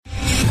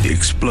The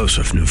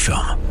explosive new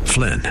film,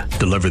 Flynn,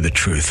 deliver the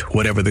truth,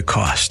 whatever the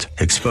cost,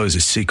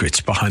 exposes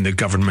secrets behind the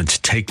government's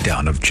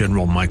takedown of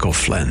General Michael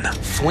Flynn.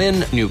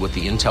 Flynn knew what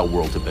the intel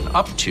world had been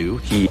up to.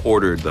 He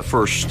ordered the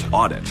first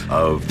audit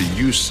of the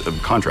use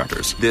of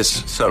contractors.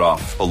 This set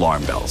off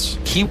alarm bells.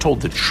 He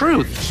told the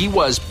truth. He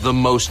was the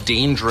most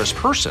dangerous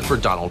person for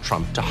Donald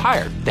Trump to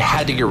hire. They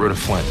had to get rid of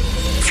Flynn.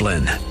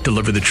 Flynn,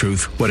 deliver the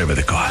truth, whatever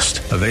the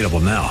cost. Available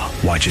now.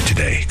 Watch it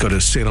today. Go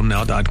to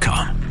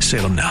salemnow.com.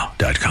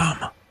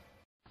 salemnow.com.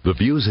 The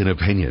views and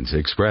opinions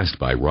expressed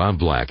by Rob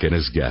Black and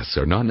his guests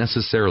are not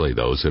necessarily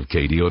those of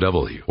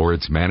KDOW or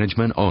its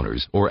management,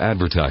 owners, or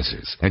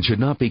advertisers, and should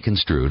not be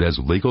construed as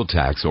legal,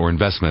 tax, or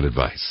investment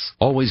advice.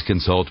 Always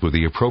consult with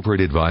the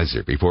appropriate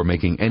advisor before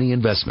making any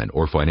investment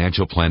or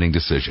financial planning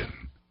decision.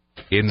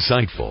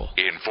 Insightful,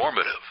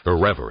 informative,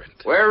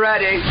 irreverent. We're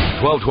ready.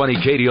 1220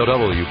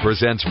 KDOW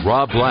presents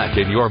Rob Black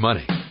and Your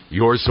Money.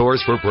 Your source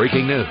for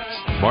breaking news,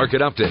 market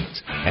updates,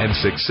 and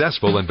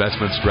successful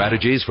investment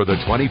strategies for the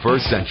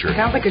 21st century.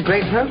 Sounds like a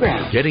great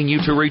program. Getting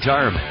you to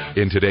retirement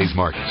in today's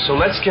market. So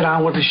let's get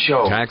on with the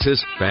show.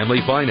 Taxes,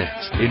 family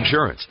finance,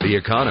 insurance, the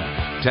economy,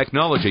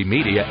 technology,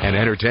 media, and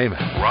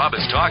entertainment. Rob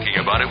is talking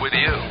about it with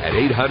you at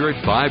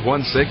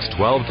 800-516-1220.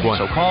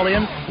 So call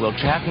in, we'll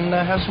chat and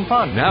have some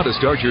fun. Now to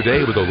start your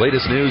day with the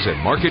latest news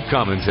and market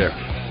commentary.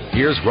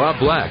 Here's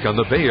Rob Black on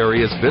the Bay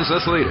Area's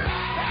business leader,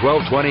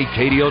 1220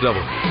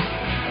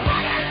 KDOW.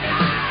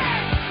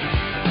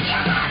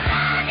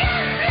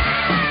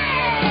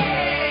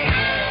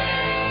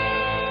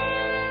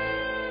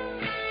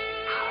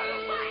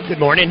 Good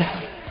morning.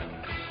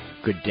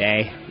 Good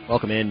day.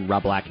 Welcome in,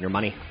 Rob Black and Your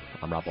Money.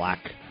 I'm Rob Black.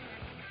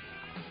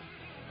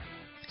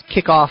 Let's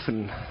kick off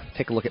and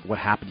take a look at what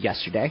happened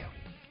yesterday.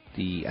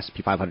 The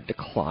S&P 500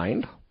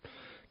 declined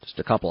just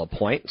a couple of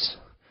points.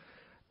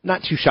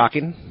 Not too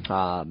shocking.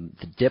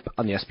 The dip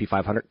on the S&P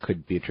 500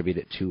 could be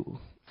attributed to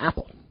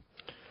Apple.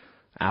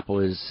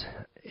 Apple is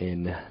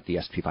in the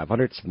S&P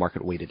 500. It's a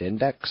market-weighted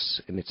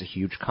index, and it's a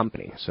huge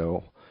company.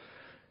 So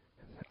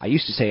I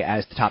used to say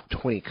as the top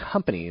 20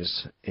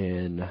 companies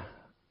in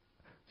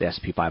the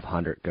S&P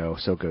 500 go,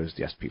 so goes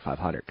the S&P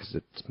 500 because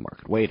it's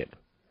market-weighted.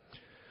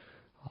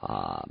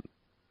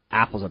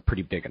 Apple's a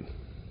pretty big one.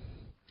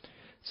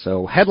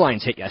 So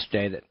headlines hit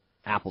yesterday that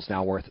Apple's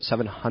now worth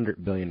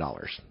 $700 billion.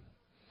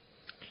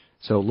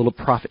 So a little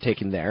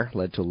profit-taking there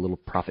led to a little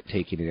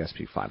profit-taking in the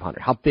S&P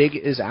 500. How big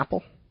is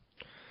Apple?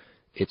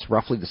 It's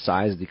roughly the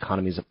size of the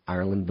economies of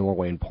Ireland,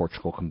 Norway, and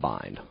Portugal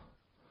combined.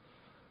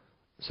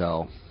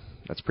 So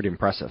that's pretty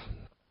impressive.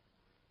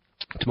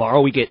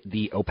 Tomorrow we get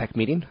the OPEC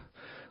meeting.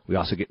 We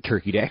also get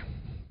Turkey Day.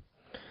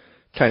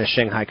 China's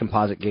Shanghai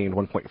Composite gained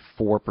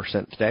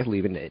 1.4% today,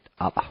 leaving it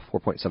up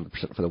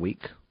 4.7% for the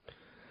week.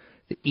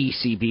 The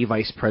ECB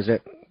vice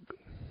president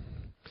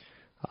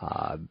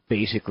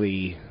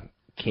basically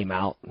came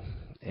out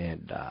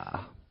and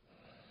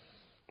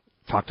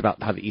talked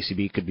about how the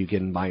ECB could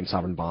begin buying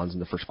sovereign bonds in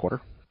the first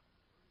quarter.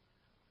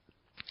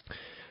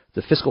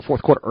 The fiscal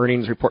fourth quarter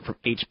earnings report from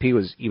HP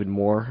was even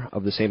more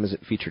of the same, as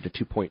it featured a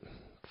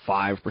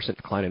 2.5%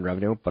 decline in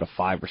revenue, but a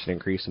 5%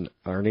 increase in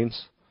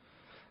earnings,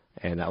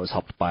 and that was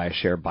helped by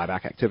share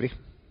buyback activity.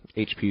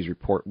 HP's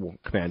report will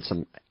command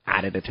some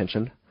added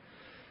attention,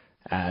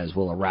 as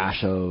will a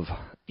rash of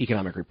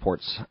economic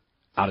reports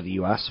out of the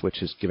U.S., which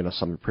has given us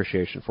some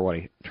appreciation for what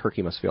a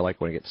turkey must feel like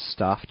when it gets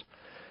stuffed.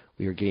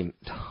 We are getting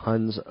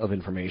tons of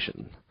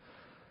information.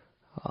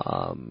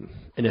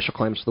 Initial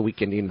claims for the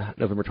week ending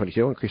November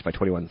 22 increased by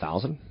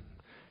 21,000.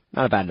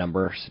 Not a bad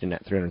number, sitting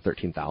at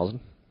 313,000.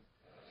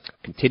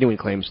 Continuing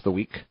claims for the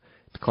week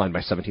declined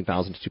by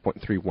 17,000 to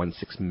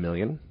 2.316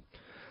 million.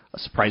 A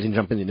surprising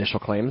jump in the initial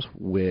claims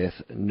with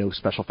no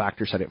special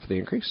factor cited for the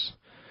increase.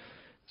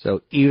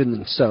 So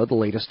even so, the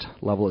latest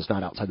level is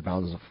not outside the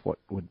bounds of what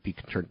would be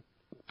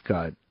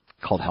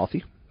called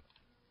healthy.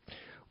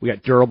 We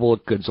got durable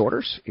goods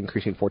orders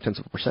increasing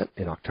 0.4%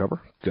 in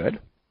October. Good.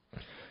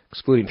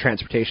 Excluding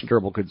transportation,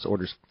 durable goods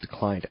orders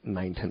declined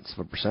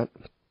 0.9%.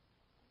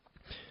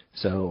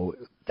 So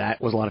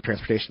that was a lot of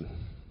transportation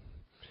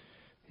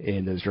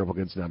in those durable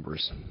goods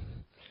numbers.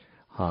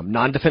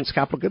 Non-defense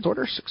capital goods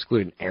orders,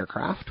 excluding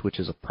aircraft, which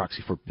is a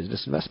proxy for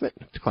business investment,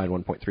 declined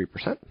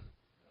 1.3%.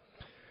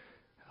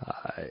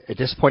 A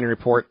disappointing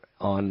report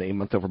on a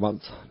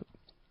month-over-month,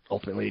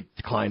 ultimately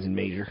declines in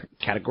major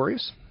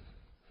categories.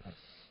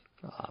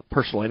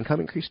 Personal income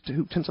increased to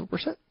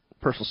 0.2%.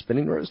 Personal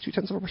spending rose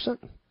 0.2%,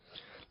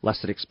 less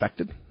than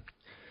expected.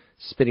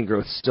 Spending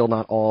growth still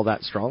not all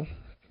that strong.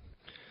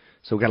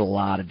 So we've got a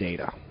lot of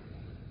data.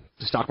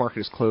 The stock market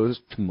is closed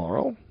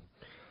tomorrow,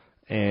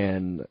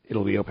 and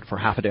it'll be open for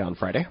half a day on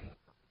Friday.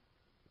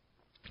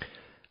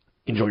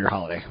 Enjoy your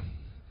holiday,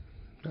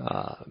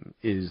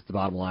 is the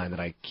bottom line that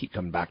I keep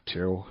coming back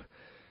to.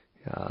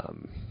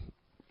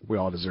 We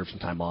all deserve some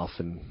time off,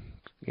 and,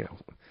 you know,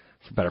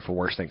 for better or for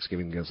worse,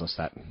 Thanksgiving gives us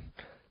that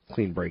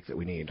clean break that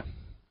we need.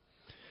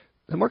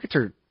 The markets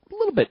are a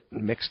little bit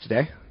mixed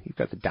today. You've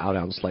got the Dow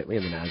down slightly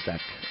and the NASDAQ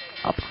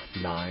up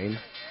 9,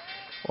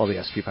 while the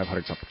S&P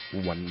 500's up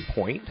 1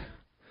 point.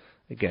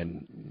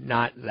 Again,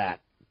 not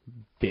that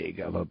big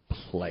of a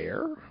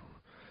player,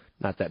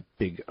 not that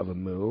big of a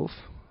move.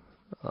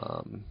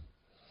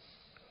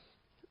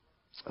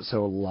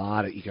 So a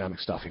lot of economic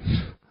stuffing,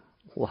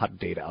 a lot of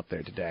data out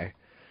there today.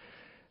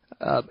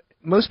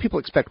 Most people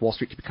expect Wall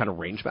Street to be kind of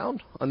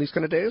range-bound on these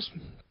kind of days,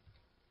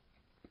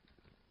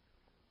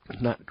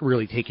 not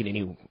really taking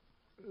any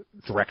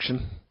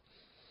direction.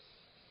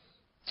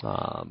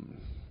 Some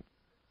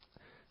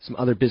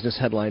other business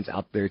headlines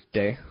out there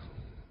today.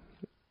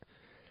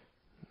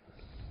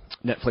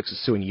 Netflix is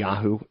suing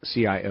Yahoo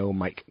CIO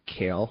Mike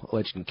Kail,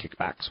 alleged in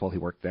kickbacks while he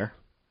worked there.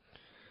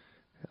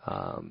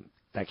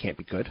 That can't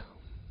be good.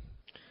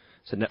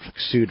 So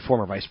Netflix sued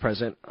former vice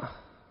president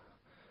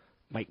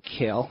Mike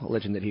Kail,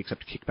 alleging that he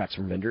accepted kickbacks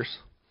from vendors.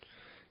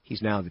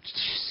 He's now the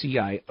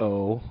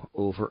CIO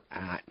over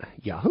at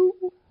Yahoo.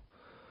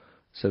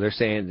 So they're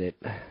saying that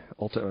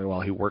ultimately,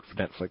 while he worked for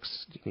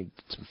Netflix, he did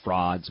some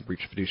frauds,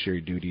 breach of fiduciary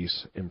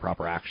duties,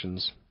 improper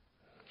actions.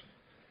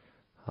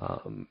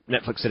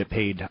 Netflix said it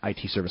paid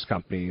IT service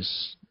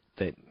companies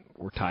that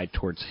were tied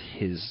towards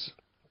his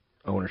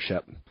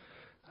ownership.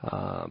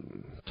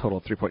 Total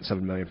of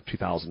 $3.7 million from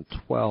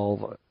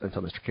 2012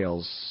 until Mr.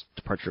 Kail's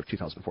departure of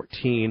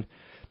 2014.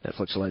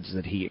 Netflix alleges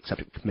that he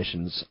accepted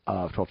commissions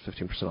of 12 to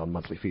 15% on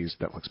monthly fees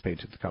Netflix paid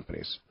to the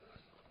companies.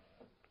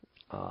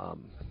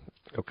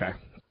 Okay.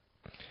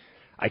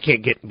 I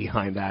can't get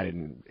behind that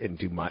and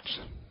do much.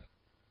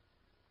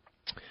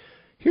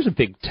 Here's a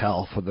big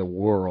tell for the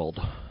world.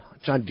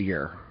 John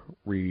Deere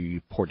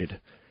reported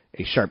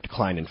a sharp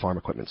decline in farm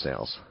equipment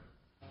sales.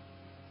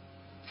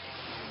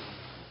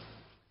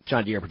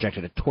 John Deere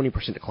projected a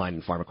 20% decline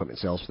in farm equipment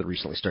sales for the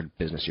recently started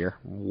business year,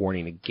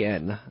 warning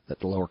again that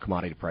the lower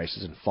commodity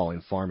prices and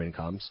falling farm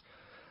incomes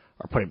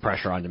are putting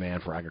pressure on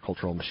demand for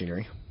agricultural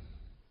machinery.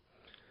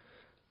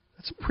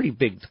 That's a pretty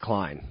big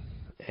decline,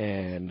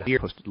 and Deere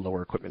posted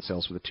lower equipment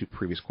sales for the 2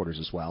 previous quarters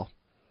as well.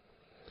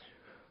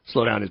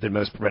 Slowdown has been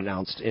most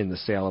pronounced in the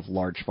sale of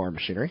large farm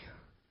machinery.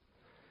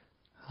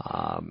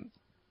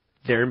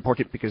 They're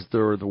important because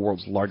they're the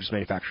world's largest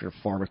manufacturer of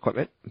farm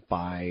equipment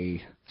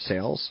by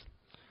sales.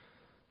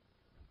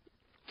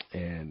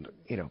 And,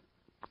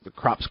 the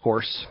crops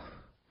course,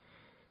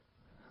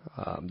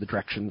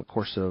 the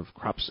course of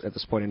crops at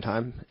this point in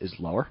time is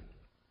lower.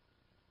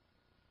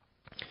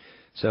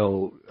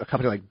 So a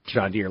company like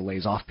John Deere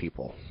lays off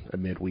people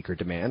amid weaker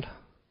demand.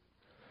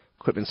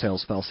 Equipment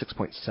sales fell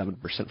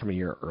 6.7% from a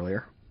year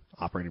earlier.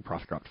 Operating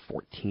profit dropped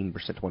 14%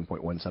 to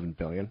 $1.17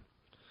 billion.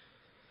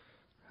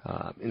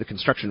 In the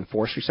construction and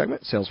forestry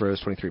segment, sales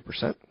rose 23%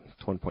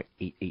 to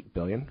 $1.88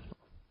 billion.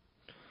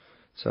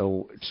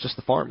 So it's just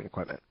the farming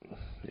equipment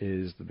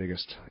is the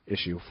biggest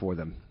issue for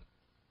them.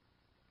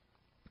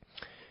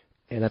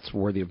 And that's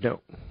worthy of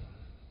note.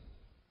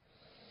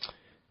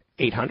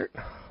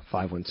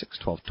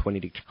 800-516-1220 to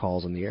get your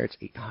calls on the air. It's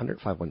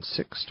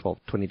 800-516-1220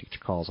 to get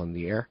your calls on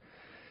the air.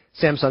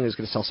 Samsung is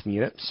going to sell some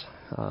units.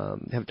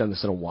 They haven't done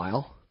this in a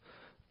while,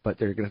 but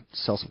they're going to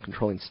sell some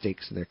controlling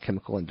stakes in their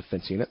chemical and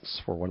defense units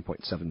for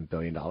 $1.7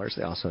 billion.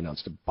 They also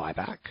announced a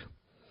buyback.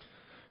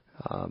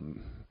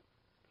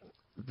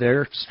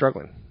 They're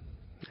struggling.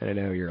 And I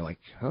know you're like,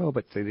 oh,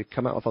 but they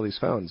come out with all these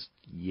phones.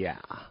 Yeah,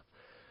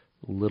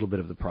 a little bit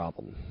of the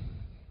problem.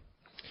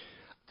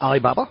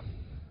 Alibaba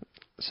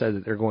said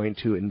that they're going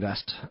to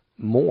invest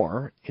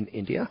more in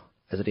India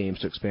as it aims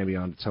to expand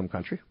beyond its home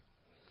country.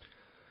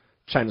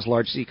 China's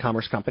largest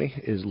e-commerce company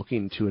is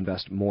looking to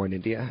invest more in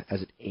India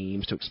as it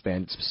aims to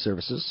expand its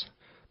services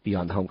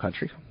beyond the home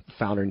country. The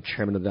founder and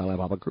chairman of the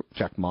Alibaba Group,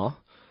 Jack Ma,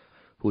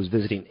 who was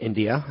visiting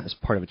India as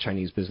part of a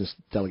Chinese business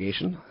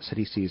delegation, said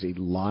he sees a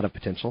lot of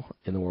potential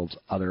in the world's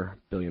other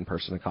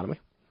billion-person economy.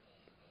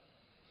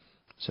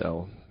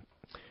 So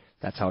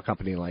that's how a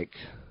company like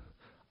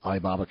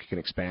Alibaba can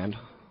expand,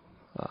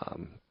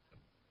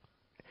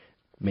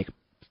 make a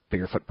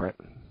bigger footprint.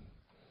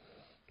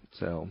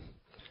 So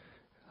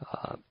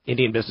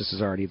Indian business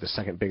is already the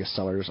second biggest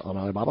sellers on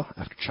Alibaba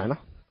after China.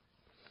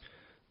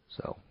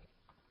 So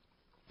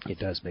it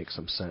does make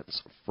some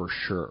sense for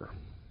sure.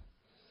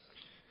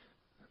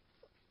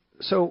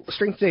 So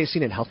strength today is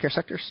seen in healthcare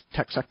sectors,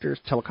 tech sectors,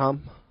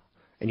 telecom,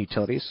 and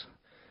utilities.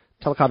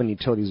 Telecom and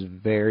utilities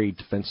very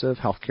defensive.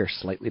 Healthcare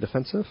slightly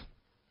defensive.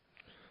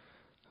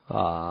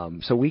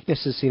 So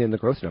weakness is seen in the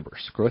growth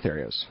numbers, growth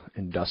areas,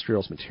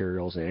 industrials,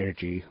 materials, and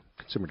energy,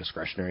 consumer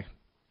discretionary.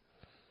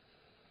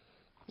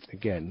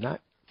 Again, not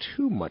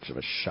too much of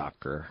a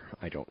shocker,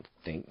 I don't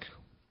think,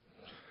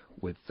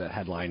 with the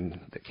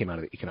headline that came out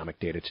of the economic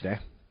data today.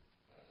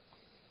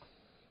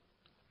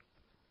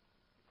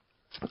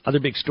 Other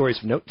big stories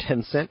of note,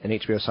 Tencent and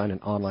HBO signed an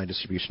online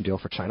distribution deal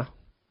for China.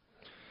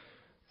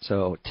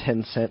 So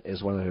Tencent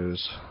is one of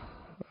those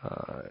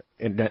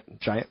internet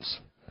giants.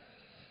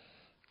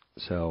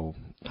 So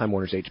Time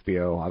Warner's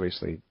HBO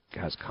obviously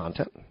has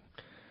content,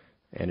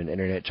 and an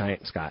internet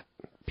giant's got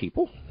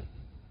people.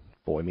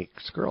 Boy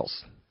meets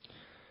girls.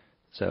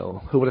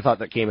 So who would have thought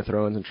that Game of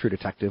Thrones and True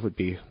Detective would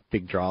be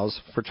big draws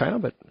for China,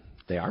 but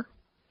they are.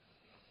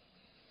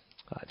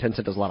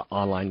 Tencent does a lot of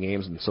online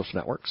games and social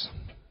networks.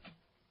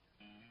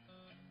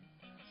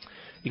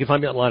 You can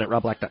find me online at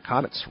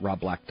robblack.com. It's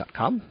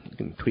robblack.com. You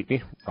can tweet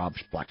me, Rob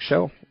Black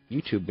Show.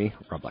 YouTube me,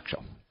 Rob Black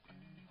Show.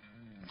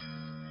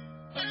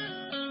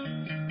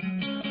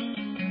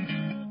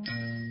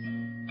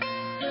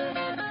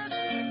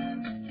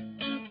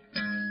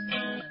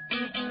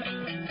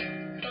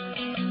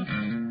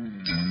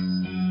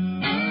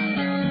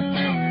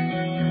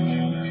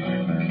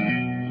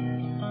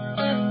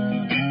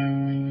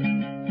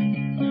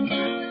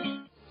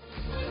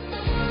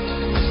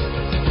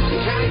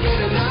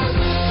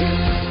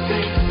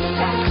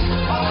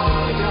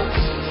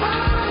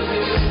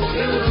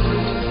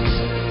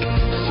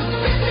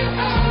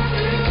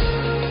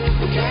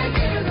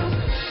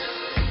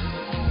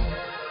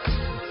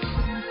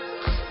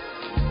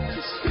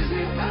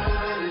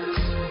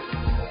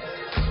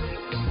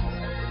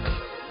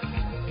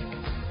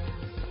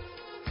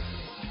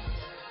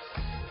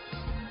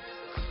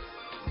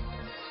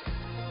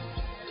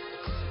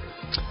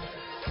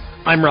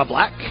 I'm Rob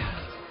Black.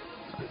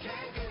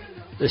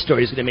 This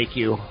story is going to make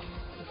you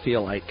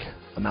feel like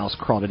a mouse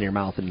crawled into your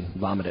mouth and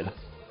vomited.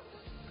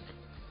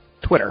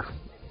 Twitter,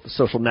 the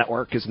social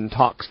network, is in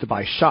talks to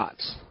buy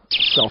Shots,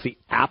 a selfie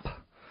app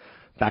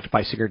backed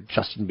by singer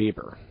Justin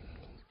Bieber.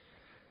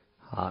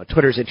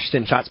 Twitter's interested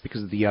in Shots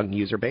because of the young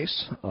user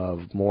base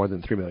of more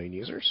than 3 million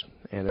users,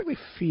 and they're really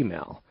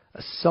female.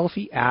 A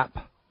selfie app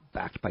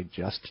backed by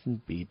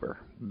Justin Bieber.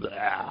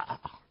 Blah.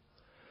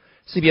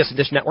 CBS and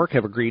Dish Network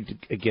have agreed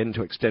again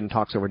to extend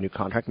talks over a new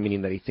contract,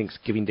 meaning that he thinks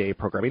Giving Day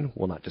programming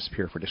will not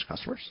disappear for Dish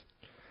customers.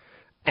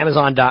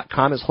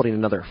 Amazon.com is holding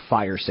another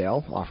fire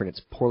sale, offering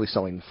its poorly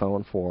selling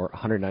phone for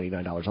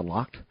 $199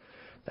 unlocked.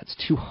 That's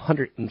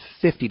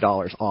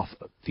 $250 off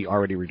the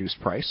already reduced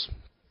price,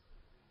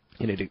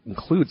 and it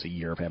includes a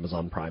year of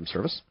Amazon Prime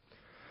service.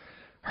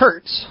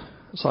 Hertz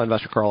saw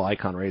investor Carl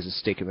Icahn raise his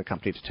stake in the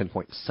company to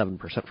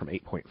 10.7% from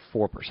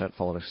 8.4%,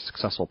 following a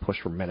successful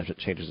push for management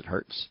changes at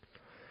Hertz.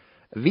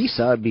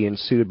 Visa being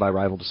sued by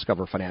rival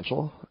Discover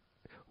Financial,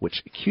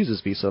 which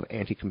accuses Visa of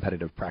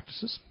anti-competitive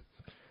practices.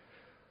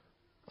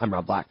 I'm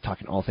Rob Black,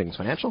 talking all things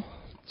financial.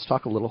 Let's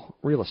talk a little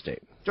real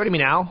estate. Joining me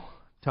now,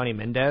 Tony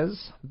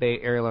Mendez,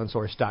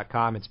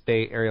 BayAreaLoanSource.com. It's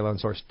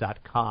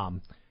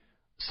BayAreaLoanSource.com.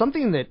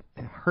 Something that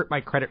hurt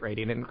my credit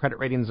rating, and credit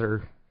ratings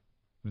are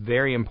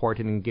very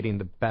important in getting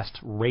the best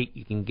rate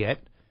you can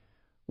get,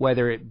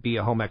 whether it be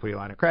a home equity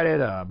line of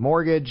credit, a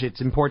mortgage.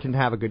 It's important to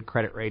have a good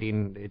credit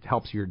rating. It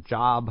helps your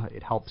job.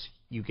 It helps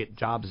you get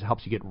jobs. It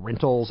helps you get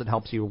rentals. It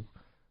helps you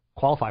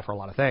qualify for a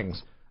lot of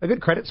things. A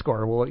good credit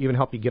score will even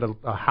help you get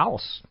a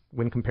house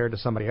when compared to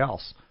somebody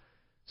else.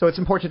 So it's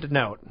important to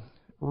note.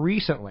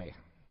 Recently,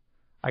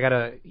 I got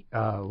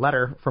a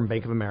letter from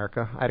Bank of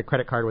America. I had a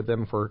credit card with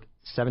them for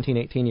 17,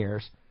 18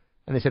 years,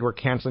 and they said, we're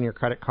canceling your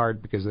credit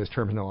card because those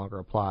terms no longer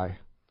apply.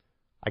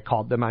 I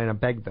called them and I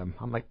begged them.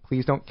 I'm like,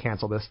 please don't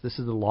cancel this. This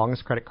is the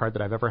longest credit card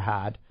that I've ever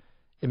had.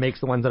 It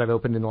makes the ones that I've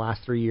opened in the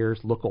last 3 years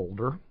look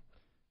older,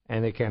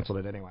 and they canceled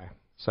it anyway.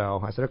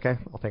 So I said, okay,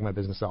 I'll take my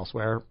business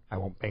elsewhere. I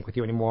won't bank with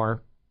you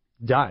anymore.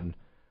 Done.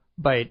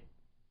 But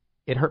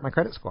it hurt my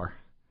credit score.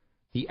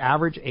 The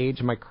average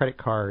age of my credit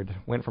card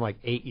went from like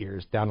 8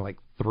 years down to like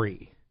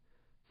 3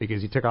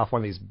 because you took off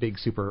one of these big,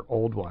 super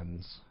old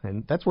ones,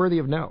 and that's worthy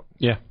of note.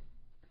 Yeah.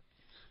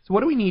 So what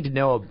do we need to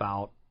know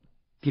about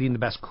getting the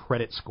best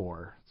credit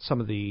score?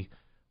 Some of the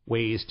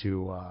ways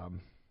to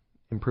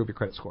improve your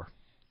credit score.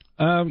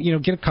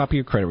 Get a copy of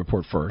your credit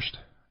report first.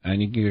 And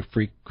you can get a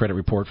free credit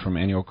report from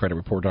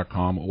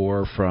annualcreditreport.com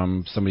or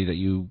from somebody that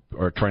you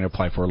are trying to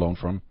apply for a loan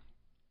from.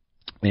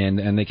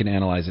 And they can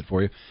analyze it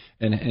for you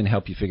and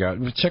help you figure out.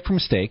 Check for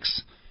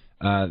mistakes.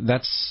 They're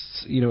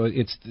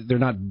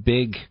not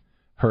big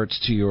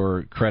hurts to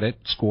your credit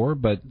score,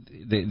 but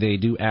they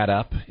do add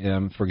up.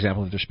 For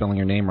example, if they're spelling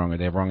your name wrong or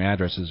they have wrong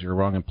addresses, you're a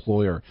wrong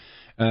employer.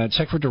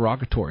 Check for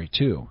derogatory,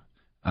 too.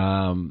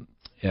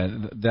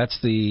 That's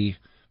the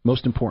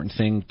most important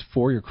thing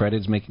for your credit,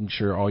 is making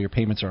sure all your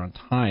payments are on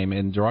time,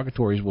 and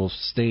derogatories will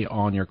stay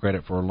on your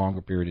credit for a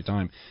longer period of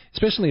time,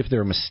 especially if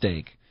they're a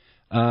mistake.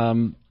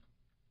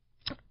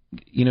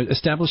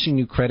 Establishing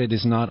new credit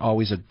is not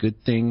always a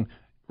good thing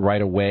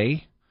right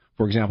away.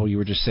 For example, you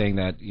were just saying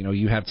that,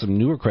 you had some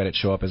newer credit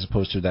show up as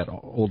opposed to that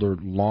older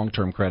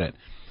long-term credit.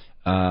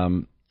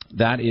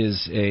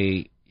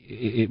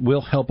 It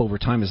will help over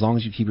time as long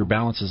as you keep your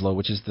balances low,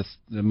 which is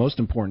the most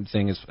important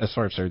thing.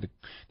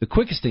 The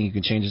quickest thing you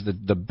can change is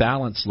the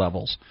balance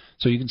levels.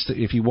 So you can,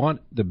 if you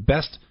want the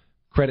best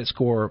credit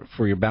score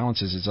for your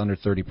balances, is under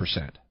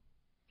 30%.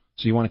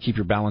 So you want to keep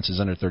your balances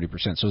under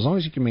 30%. So as long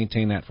as you can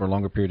maintain that for a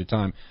longer period of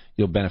time,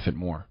 you'll benefit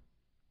more.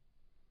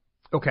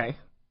 Okay.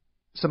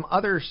 Some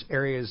other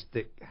areas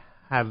that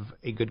have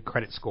a good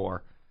credit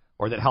score,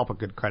 or that help a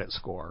good credit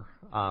score,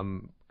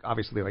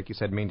 obviously, like you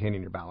said, maintaining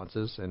your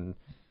balances. And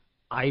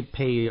I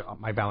pay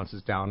my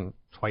balances down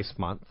twice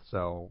a month,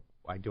 so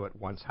I do it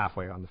once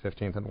halfway on the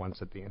 15th and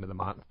once at the end of the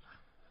month.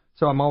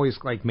 So I'm always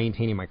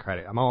maintaining my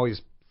credit. I'm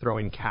always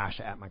throwing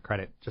cash at my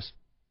credit. Just,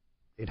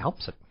 it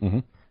helps it. Mm-hmm.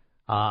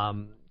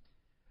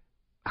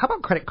 How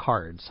about credit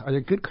cards? Are there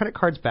good credit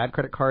cards, bad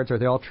credit cards? Or are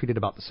they all treated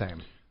about the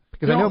same?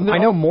 Because I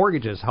know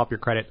mortgages help your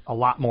credit a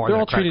lot more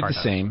than a credit card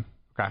does. They're all treated the same.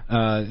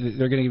 Okay.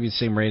 They're going to give you the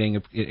same rating,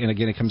 and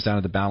again, it comes down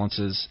to the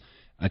balances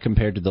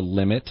compared to the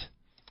limit.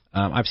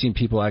 I've seen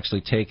people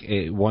actually take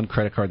one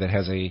credit card that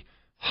has a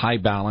high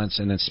balance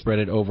and then spread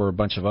it over a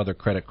bunch of other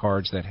credit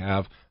cards that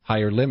have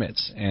higher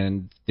limits,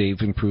 and they've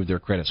improved their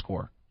credit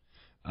score.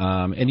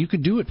 And you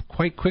could do it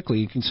quite quickly.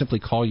 You can simply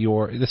call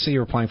let's say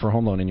you're applying for a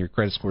home loan and your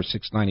credit score is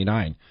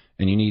 699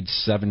 and you need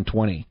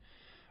 720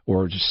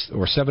 or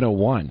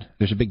 701.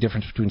 There's a big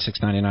difference between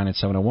 699 and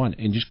 701.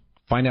 And just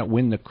find out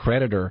when the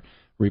creditor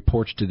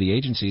reports to the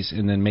agencies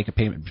and then make a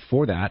payment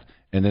before that.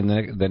 And then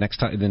the next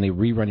time, then they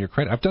rerun your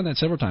credit. I've done that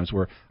several times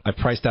where I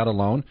priced out a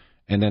loan,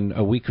 and then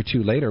a week or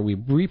two later, we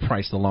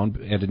repriced the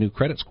loan at a new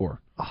credit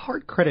score. A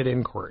hard credit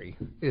inquiry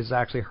is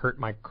actually hurt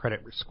my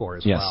credit score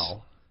as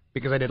well,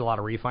 because I did a lot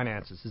of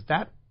refinances.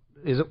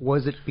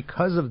 Was it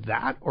because of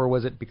that, or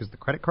was it because the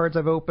credit cards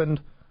I've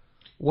opened?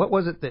 What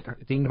was it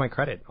that dinged my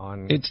credit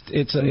on?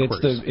 It's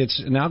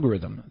an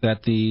algorithm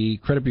that the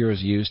credit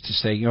bureaus use to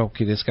say,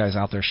 okay, this guy's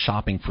out there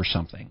shopping for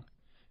something,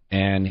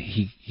 and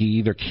he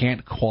either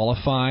can't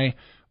qualify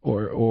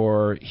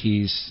or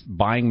he's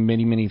buying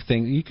many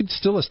things. You could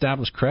still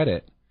establish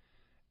credit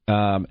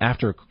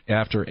after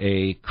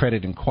a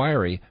credit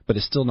inquiry, but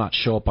it still not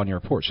show up on your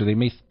report. So they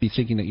may be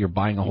thinking that you're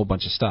buying a whole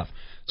bunch of stuff.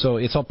 So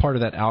it's all part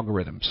of that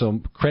algorithm. So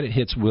credit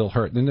hits will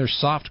hurt. Then there's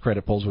soft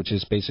credit pulls, which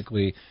is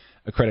basically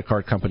a credit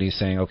card company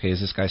saying, okay,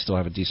 does this guy still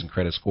have a decent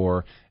credit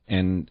score,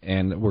 and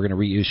we're going to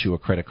reissue a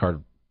credit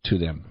card to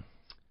them.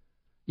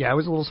 Yeah, I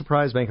was a little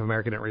surprised Bank of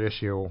America didn't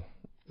reissue.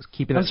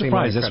 Keeping I'm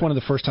surprised. That's one of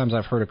the first times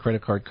I've heard of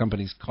credit card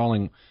companies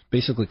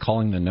basically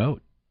calling the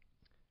note.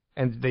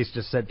 And they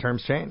just said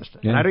terms changed.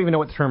 Yeah. And I don't even know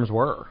what the terms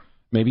were.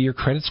 Maybe your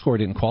credit score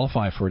didn't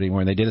qualify for it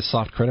anymore, and they did a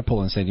soft credit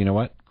pull and said, you know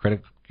what,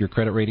 your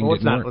credit rating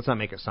didn't work. Let's not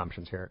make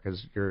assumptions here,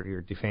 because you're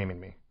defaming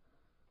me.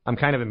 I'm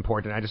kind of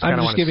important. I kind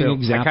of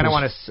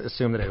want to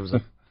assume that it was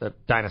a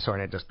dinosaur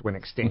and it just went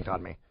extinct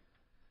on me.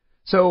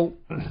 So,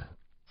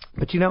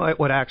 but you know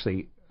what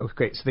actually was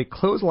great? So they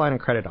closed the line of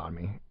credit on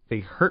me. They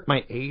hurt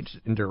my age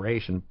and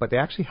duration, but they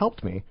actually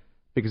helped me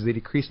because they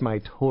decreased my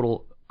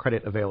total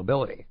credit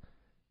availability,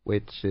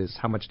 which is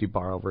how much do you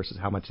borrow versus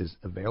how much is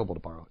available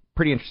to borrow.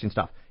 Pretty interesting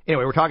stuff.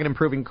 Anyway, we're talking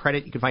improving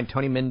credit. You can find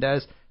Tony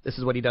Mendez. This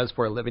is what he does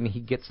for a living. He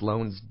gets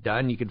loans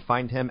done. You can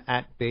find him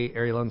at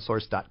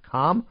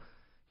BayAreaLoanSource.com.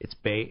 It's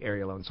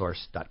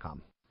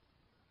BayAreaLoanSource.com.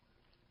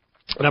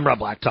 And I'm Rob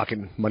Black,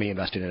 talking money,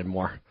 investing, and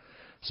more.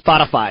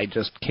 Spotify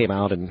just came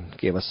out and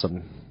gave us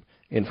some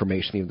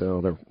information, even though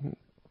they're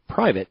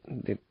private.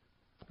 They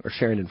are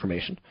sharing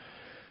information.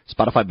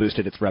 Spotify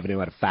boosted its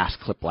revenue at a fast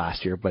clip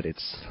last year, but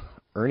its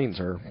earnings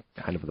are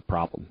kind of the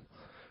problem.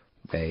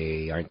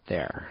 They aren't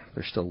there.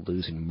 They're still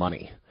losing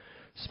money.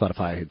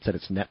 Spotify had said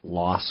its net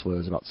loss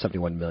was about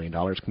 $71 million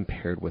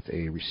compared with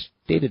a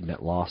restated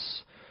net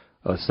loss.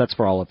 So that's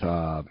for all of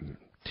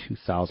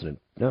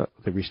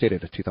they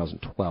restated it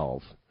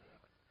 2012.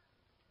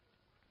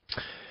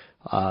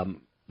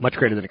 Much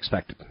greater than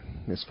expected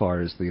as far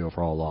as the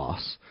overall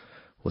loss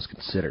was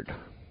considered.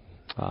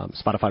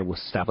 Spotify was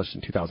established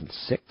in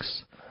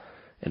 2006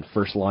 and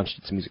first launched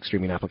its music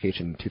streaming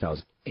application in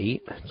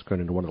 2008. It's grown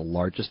into one of the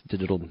largest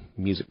digital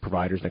music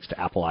providers next to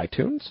Apple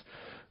iTunes,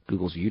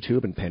 Google's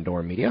YouTube, and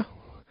Pandora Media.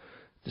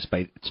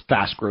 Despite its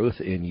fast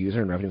growth in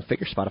user and revenue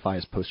figures, Spotify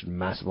has posted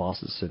massive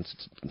losses since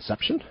its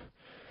inception.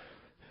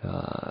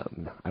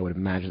 I would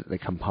imagine that they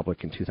come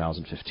public in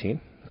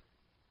 2015.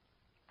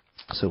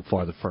 So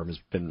far, the firm has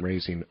been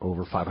raising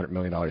over $500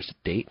 million to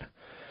date.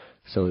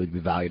 So it would be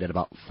valued at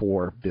about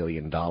 $4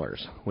 billion,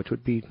 which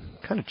would be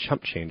kind of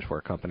chump change for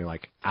a company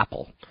like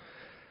Apple.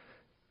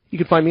 You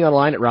can find me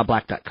online at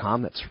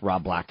robblack.com. That's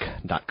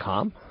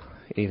robblack.com.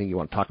 Anything you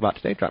want to talk about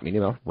today, drop me an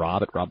email,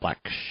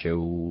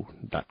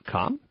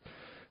 rob@robblackshow.com.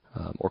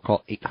 Or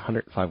call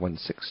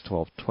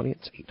 800-516-1220.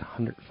 It's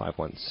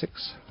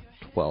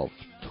 800-516-1220. We'll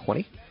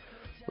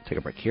take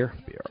a break here.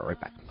 Be right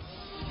back.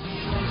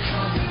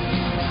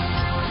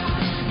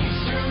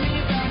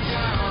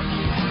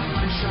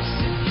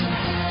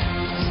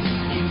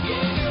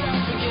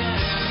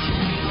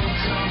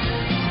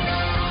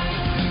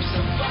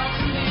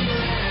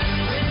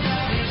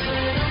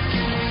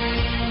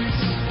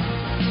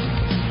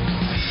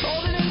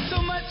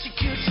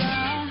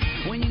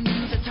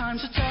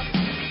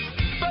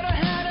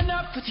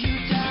 With you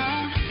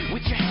down,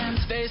 with your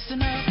hands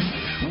facing up.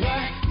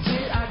 What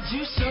did I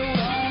do so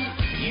wrong?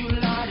 You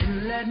lied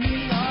and led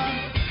me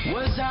on.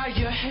 Was I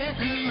your hit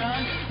and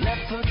run?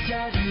 Left for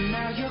dead and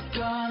now you're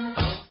gone.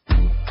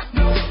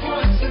 No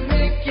point in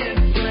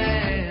making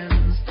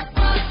plans.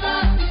 My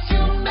life is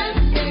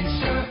human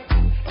nature.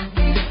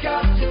 We've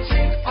got to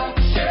take our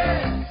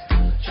chance.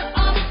 Try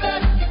our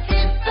best to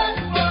keep that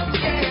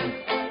working.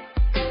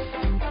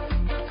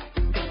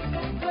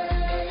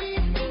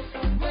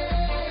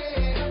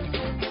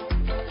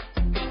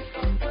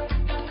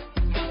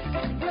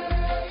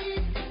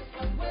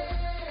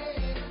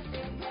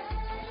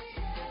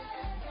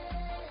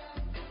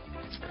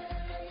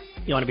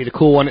 You want to be the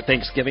cool one at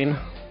Thanksgiving?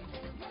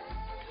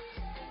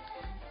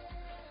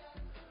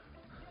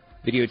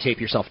 videotape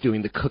yourself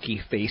doing the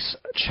cookie face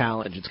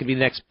challenge. It's going to be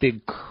the next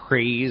big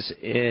craze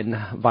in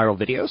viral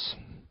videos.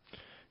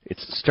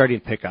 It's starting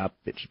to pick up.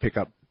 It should pick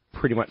up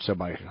pretty much so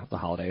by the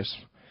holidays.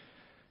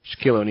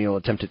 Shaquille O'Neal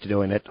attempted to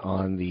doing it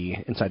on the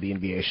Inside the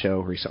NBA show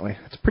recently.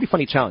 It's a pretty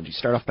funny challenge. You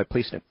start off by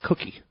placing a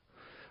cookie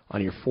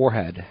on your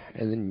forehead,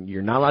 and then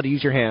you're not allowed to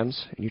use your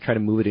hands, and you try to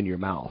move it into your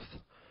mouth.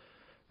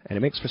 And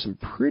it makes for some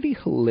pretty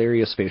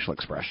hilarious facial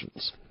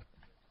expressions.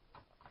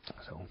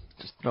 So,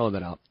 just throwing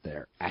that out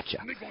there at you.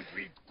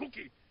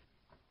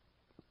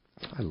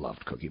 I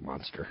loved Cookie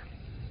Monster.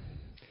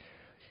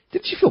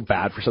 Didn't you feel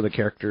bad for some of the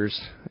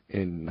characters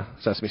in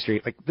Sesame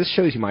Street? Like, this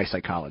shows you my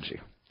psychology.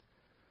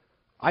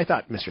 I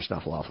thought Mr.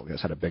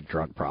 Snuffleupagus had a big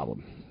drug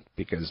problem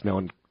because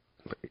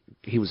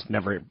he was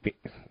never, you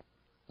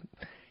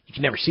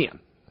could never see him.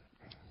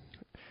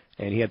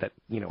 And he had that,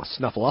 a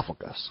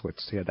Snuffleupagus, which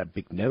he had that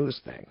big nose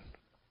thing.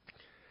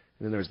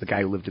 And then there was the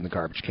guy who lived in the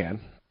garbage can.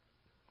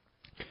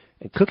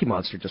 And Cookie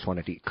Monster just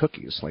wanted to eat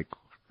cookies. Like,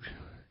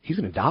 he's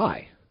going to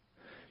die.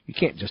 You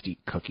can't just eat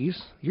cookies.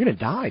 You're going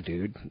to die,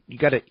 dude. You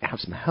got to have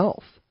some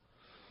health.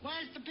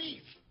 Where's the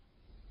beef?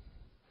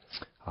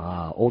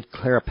 Old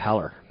Clara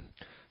Peller.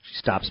 She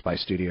stops by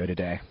studio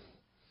today.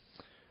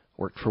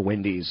 Worked for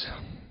Wendy's.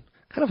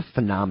 Kind of a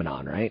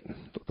phenomenon, right?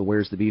 The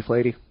Where's the Beef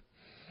lady.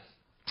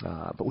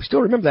 But we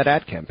still remember that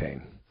ad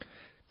campaign.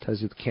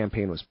 Tells you the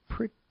campaign was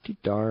pretty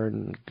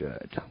darn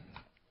good.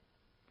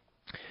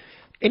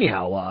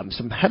 Anyhow,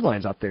 some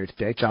headlines out there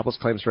today. Jobless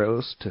claims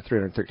rose to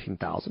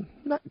 313,000.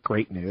 Not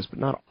great news, but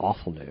not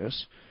awful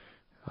news.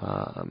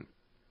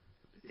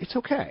 It's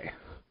okay.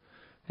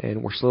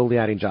 And we're slowly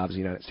adding jobs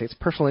in the United States.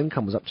 Personal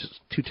income was up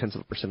just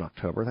 0.2% in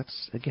October.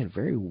 That's, again,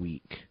 very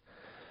weak.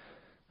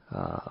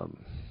 Let's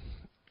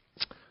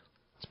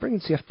bring in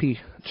CFP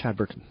Chad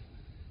Burton.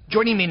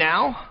 Joining me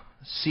now,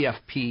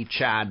 CFP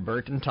Chad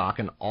Burton,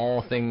 talking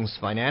all things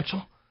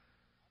financial.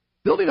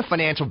 Building a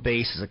financial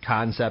base is a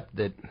concept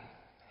that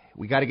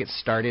we got to get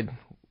started.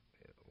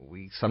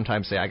 We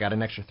sometimes say, I got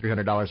an extra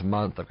 $300 a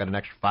month. I've got an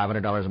extra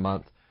 $500 a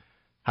month.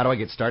 How do I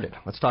get started?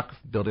 Let's talk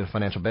building a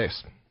financial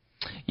base.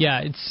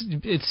 Yeah,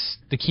 it's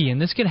the key.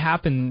 And this can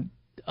happen,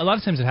 a lot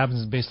of times it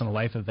happens based on a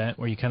life event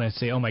where you kind of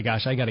say, oh my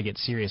gosh, I got to get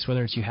serious.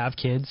 Whether it's you have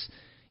kids,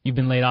 you've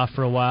been laid off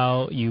for a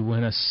while, you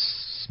win a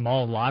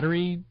small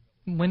lottery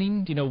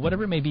winning,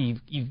 whatever it may be,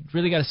 you've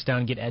really got to sit down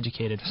and get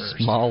educated first.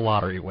 Small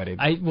lottery winning.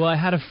 I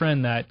had a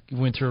friend that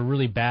went through a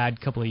really bad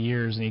couple of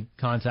years, and he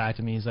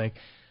contacted me. He's like,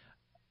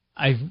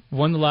 I've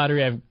won the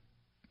lottery. I have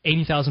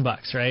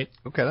 $80,000, right?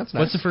 Okay, that's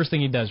nice. What's the first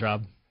thing he does,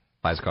 Rob?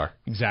 Buys a car.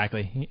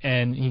 Exactly.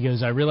 And he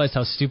goes, I realized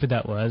how stupid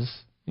that was.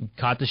 He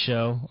caught the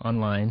show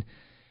online.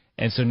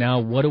 And so now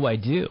what do I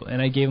do?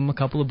 And I gave him a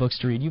couple of books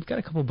to read. You've got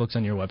a couple of books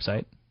on your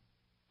website.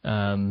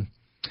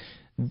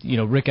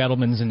 Rick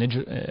Edelman's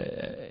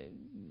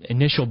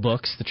initial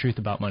books, The Truth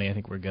About Money, I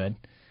think were good.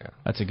 Yeah.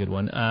 That's a good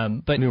one.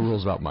 But New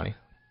Rules About Money.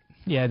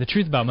 Yeah, The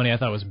Truth About Money I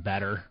thought was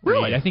better.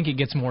 Really? Right? I think it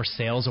gets more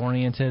sales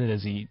oriented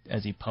as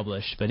he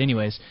published. But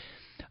anyways,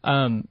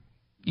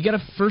 you got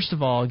to first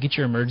of all get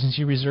your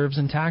emergency reserves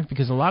intact,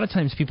 because a lot of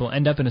times people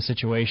end up in a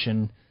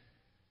situation,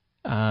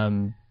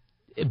 a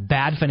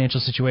bad financial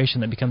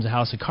situation that becomes a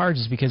house of cards,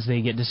 is because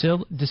they get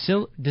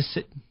disabled,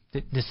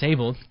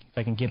 if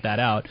I can get that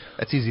out.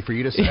 That's easy for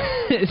you to say.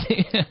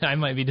 I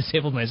might be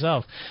disabled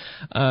myself.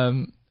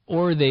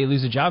 Or they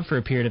lose a job for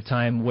a period of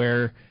time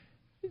where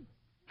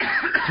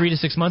 3 to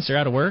 6 months they're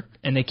out of work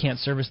and they can't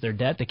service their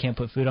debt. They can't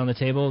put food on the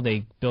table.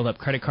 They build up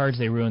credit cards.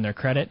 They ruin their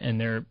credit, and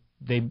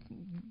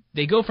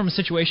they go from a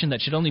situation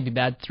that should only be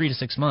bad 3 to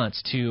 6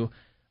 months to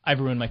I've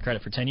ruined my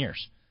credit for 10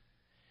 years.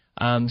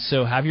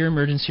 So have your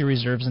emergency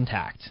reserves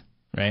intact,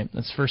 right?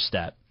 That's the first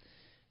step.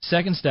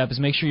 Second step is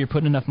make sure you're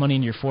putting enough money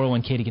into your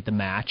 401k to get the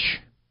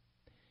match.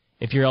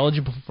 If you're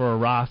eligible for a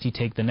Roth, you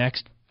take the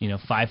next,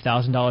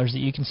 $5,000 that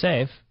you can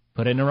save,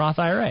 put it in a Roth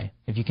IRA.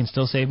 If you can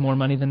still save more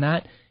money than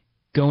that,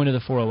 go into the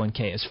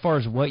 401k. As far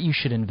as what you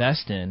should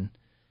invest in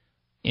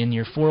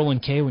your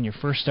 401k when you're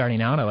first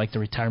starting out, I like the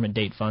retirement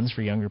date funds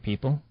for younger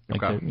people.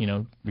 Like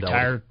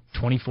retire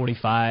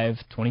 2045,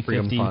 2050.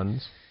 Freedom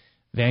funds.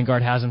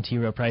 Vanguard has them. T.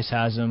 Rowe Price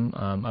has them.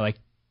 I like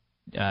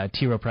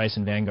T. Rowe Price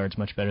and Vanguard's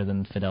much better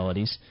than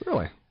Fidelity's.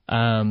 Really?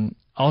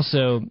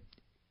 Also,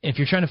 if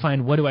you're trying to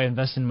find what do I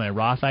invest in my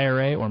Roth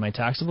IRA or my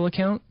taxable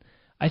account,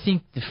 I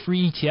think the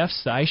free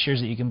ETFs, the iShares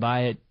that you can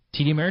buy at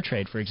TD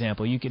Ameritrade, for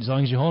example, as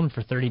long as you hold them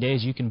for 30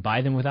 days, you can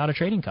buy them without a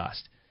trading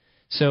cost.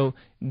 So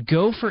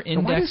go for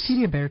index. Why does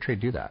TD Ameritrade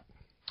do that?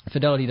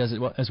 Fidelity does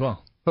it as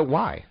well. But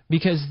why?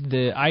 Because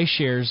the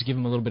iShares give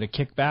them a little bit of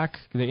kickback.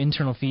 The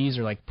internal fees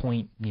are like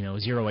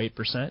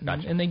 0.08%,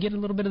 Gotcha. And they get a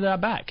little bit of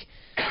that back.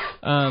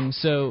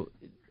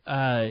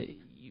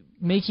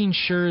 Making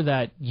sure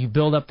that you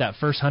build up that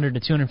first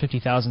 $100,000 to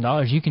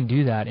 $250,000, you can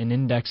do that in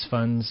index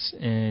funds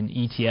and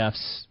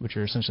ETFs, which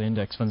are essentially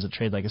index funds that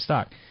trade like a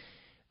stock.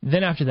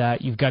 Then after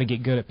that, you've got to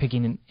get good at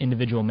picking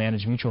individual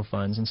managed mutual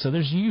funds. And so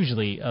there's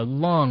usually a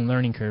long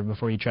learning curve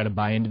before you try to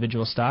buy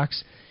individual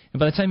stocks. And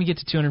by the time you get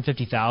to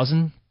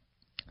 $250,000,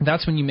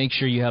 that's when you make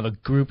sure you have a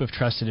group of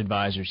trusted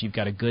advisors. You've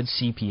got a good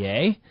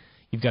CPA.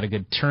 you've got a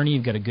good attorney,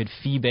 you've got a good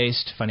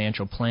fee-based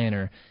financial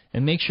planner,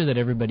 and make sure that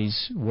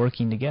everybody's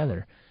working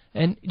together.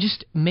 And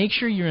just make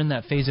sure you're in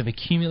that phase of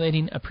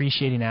accumulating,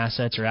 appreciating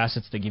assets or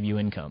assets that give you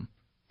income.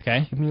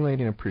 Okay?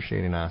 Accumulating,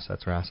 appreciating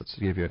assets or assets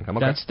to give you income.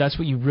 Okay. That's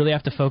what you really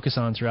have to focus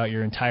on throughout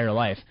your entire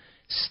life.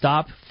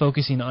 Stop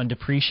focusing on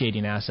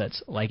depreciating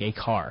assets like a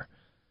car.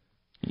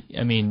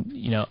 I mean,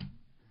 you know,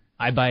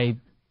 I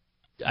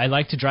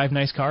like to drive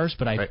nice cars,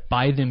 but I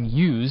buy them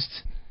used,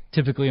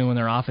 typically when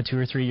they're off a 2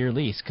 or 3 year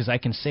lease, because I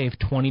can save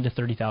 $20,000 to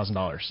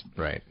 $30,000.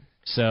 Right.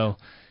 So,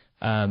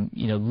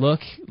 you know,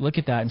 look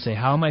at that and say,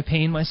 how am I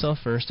paying myself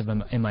first?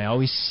 Am I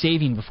always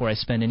saving before I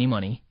spend any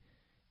money?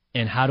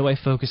 And how do I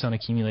focus on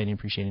accumulating and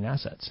appreciating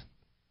assets?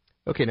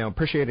 Okay, now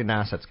appreciating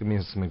assets, give me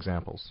some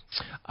examples.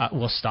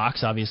 Well,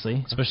 stocks,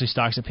 obviously, especially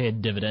stocks that pay a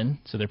dividend.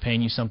 So they're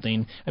paying you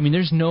something. I mean,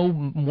 there's no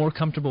more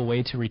comfortable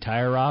way to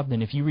retire, Rob,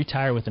 than if you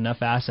retire with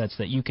enough assets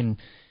that you don't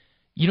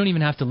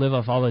even have to live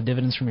off all the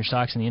dividends from your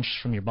stocks and the interest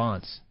from your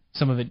bonds.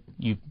 Some of it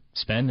you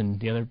spend and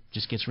the other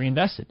just gets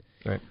reinvested.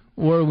 Right.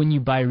 Or when you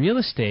buy real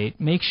estate,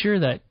 make sure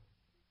that,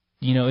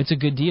 you know, it's a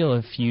good deal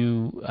if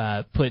you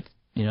put,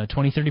 you know,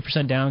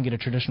 20-30% down, get a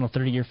traditional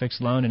 30-year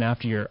fixed loan, and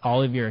after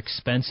all of your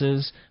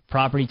expenses,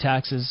 property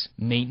taxes,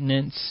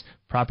 maintenance,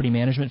 property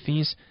management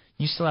fees,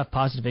 you still have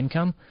positive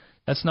income.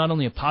 That's not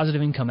only a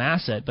positive income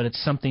asset, but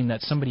it's something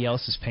that somebody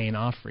else is paying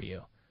off for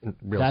you.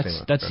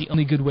 That's the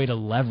only good way to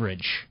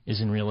leverage is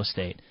in real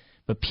estate.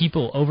 But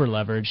people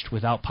over-leveraged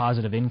without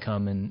positive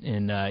income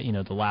in you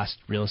know, the last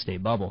real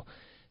estate bubble.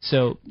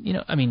 So, you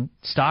know, I mean,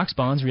 stocks,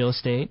 bonds, real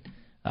estate,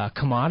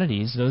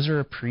 commodities, those are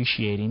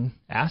appreciating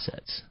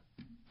assets.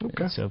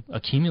 Okay. So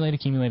accumulate.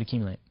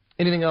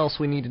 Anything else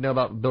we need to know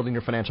about building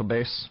your financial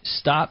base?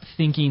 Stop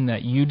thinking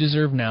that you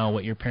deserve now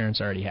what your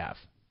parents already have.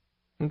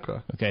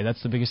 Okay. Okay,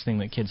 that's the biggest thing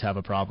that kids have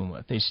a problem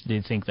with. They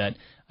think that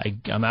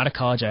I'm out of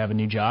college, I have a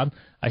new job,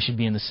 I should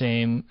be in the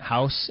same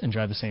house and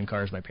drive the same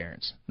car as my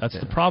parents. That's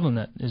the problem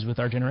that is with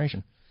our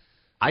generation.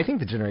 I think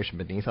the generation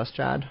beneath us,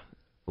 Chad,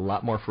 a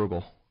lot more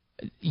frugal.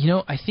 You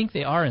know, I think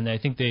they are, and I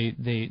think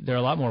they're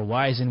a lot more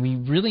wise, and we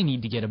really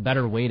need to get a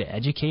better way to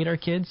educate our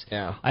kids.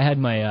 Yeah. I had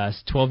my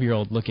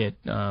 12-year-old look at,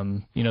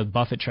 you know,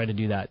 Buffett tried to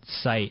do that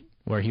site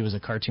where he was a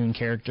cartoon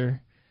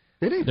character.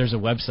 Did he? There's a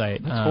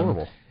website. That's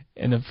horrible.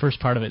 And the first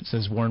part of it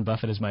says, Warren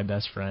Buffett is my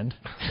best friend.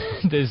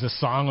 There's a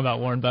song about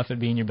Warren Buffett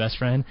being your best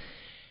friend.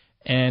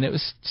 And it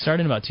was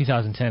started in about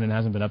 2010 and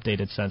hasn't been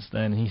updated since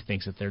then. He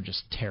thinks that they're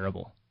just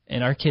terrible.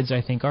 And our kids,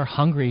 I think, are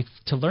hungry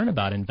to learn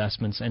about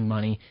investments and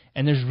money,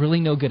 and there's really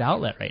no good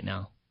outlet right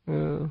now.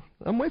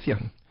 I'm with you.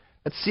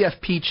 That's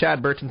CFP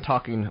Chad Burton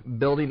talking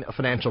building a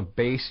financial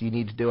base. You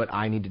need to do it.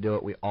 I need to do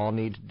it. We all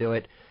need to do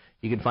it.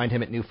 You can find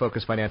him at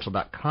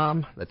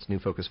newfocusfinancial.com. That's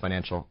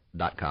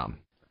newfocusfinancial.com.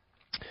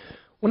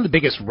 One of the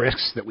biggest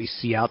risks that we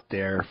see out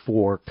there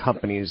for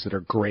companies that are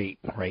great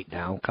right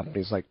now,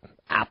 companies like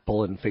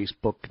Apple and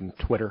Facebook and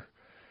Twitter,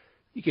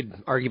 you could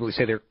arguably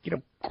say they're, you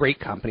know, great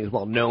companies,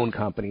 well-known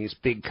companies,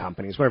 big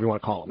companies, whatever you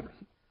want to call them.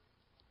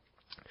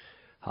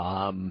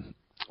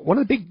 One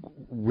of the big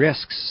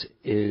risks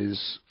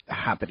is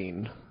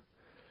happening,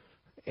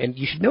 and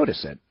you should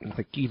notice it,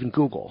 like even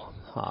Google.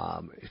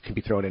 It can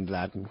be thrown into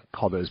that and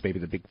call those maybe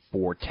the big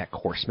four tech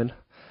horsemen.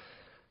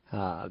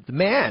 The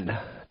man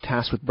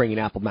tasked with bringing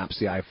Apple Maps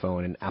to the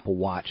iPhone and Apple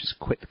Watch has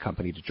quit the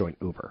company to join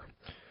Uber.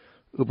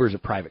 Uber is a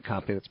private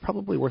company that's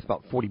probably worth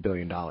about $40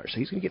 billion, so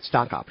he's going to get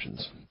stock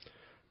options.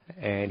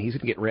 And he's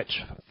going to get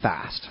rich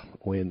fast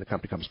when the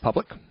company comes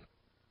public.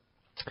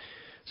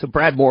 So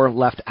Brad Moore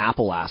left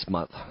Apple last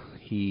month.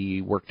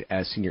 He worked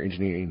as Senior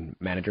Engineering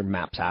Manager,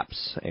 Maps,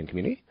 Apps, and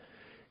Community.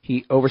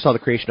 He oversaw the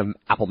creation of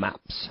Apple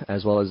Maps,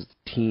 as well as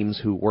teams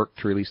who worked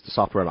to release the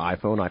software on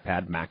iPhone,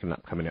 iPad, Mac, and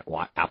upcoming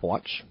Apple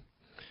Watch.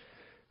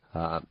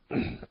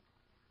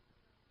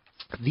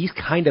 These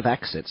kind of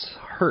exits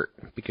hurt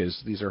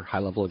because these are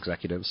high-level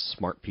executives,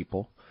 smart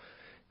people,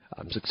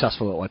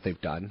 successful at what they've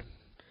done.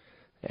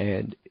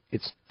 And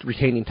it's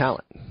retaining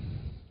talent.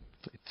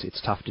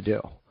 It's tough to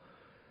do.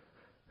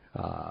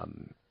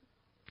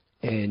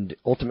 And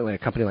ultimately, a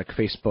company like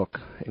Facebook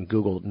and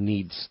Google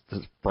needs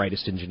the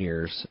brightest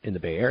engineers in the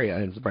Bay Area.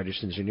 And the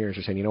brightest engineers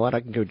are saying, you know what,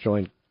 I can go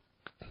join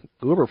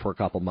Uber for a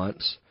couple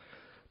months.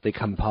 They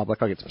come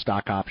public, I'll get some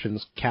stock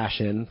options, cash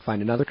in,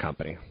 find another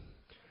company.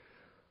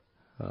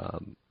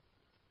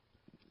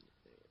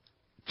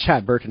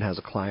 Chad Burton has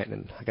a client,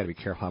 and I got to be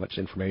careful how much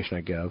information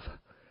I give.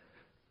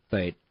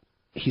 But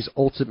he's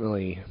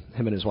ultimately,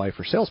 him and his wife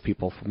are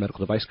salespeople for medical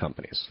device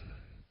companies.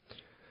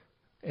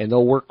 And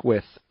they'll work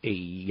with a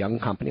young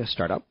company, a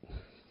startup,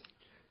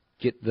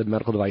 get the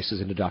medical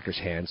devices into doctors'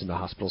 hands, into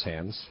hospitals'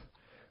 hands.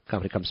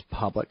 Company comes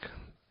public,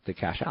 they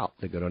cash out,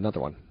 they go to another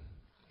one.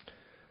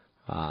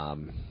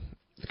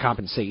 The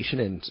compensation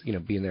and, you know,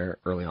 being there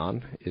early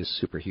on is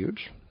super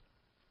huge.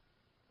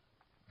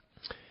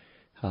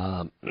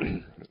 So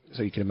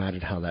you can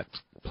imagine how that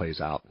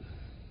plays out.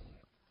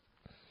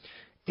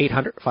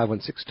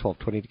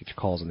 800-516-1220 to get your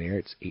calls on the air.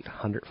 It's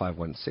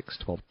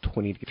 800-516-1220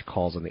 to get your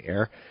calls on the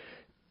air.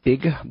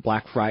 Big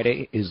Black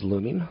Friday is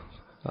looming.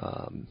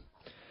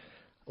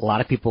 A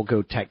lot of people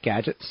go tech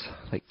gadgets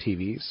like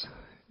TVs.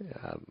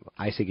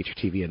 I say get your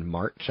TV in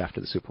March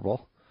after the Super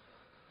Bowl.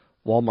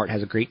 Walmart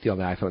has a great deal on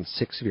the iPhone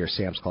 6 if you're a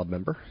Sam's Club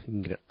member. You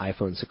can get an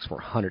iPhone 6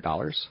 for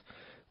 $100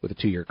 with a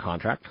 2-year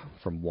contract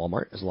from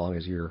Walmart as long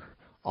as you're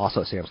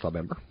also a Sam's Club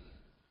member.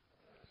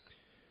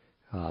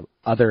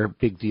 Other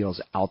big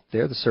deals out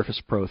there, the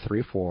Surface Pro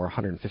 3 for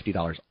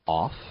 $150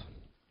 off.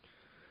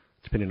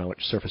 Depending on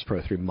which Surface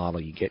Pro 3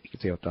 model you get, you can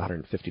save up to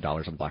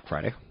 $150 on Black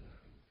Friday.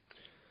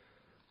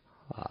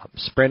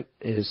 Sprint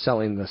is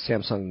selling the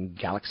Samsung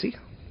Galaxy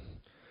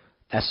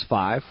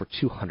S5 for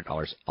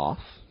 $200 off.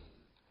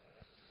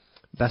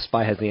 Best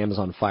Buy has the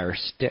Amazon Fire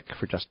Stick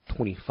for just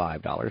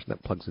 $25, and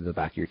that plugs into the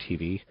back of your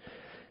TV.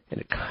 And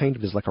it kind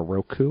of is like a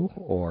Roku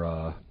or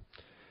a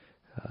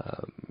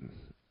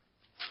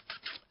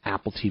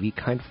Apple TV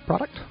kind of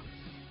product.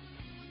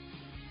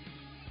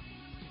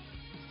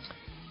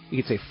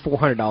 You can save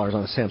 $400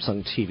 on a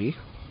Samsung TV.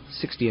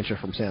 60-incher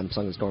from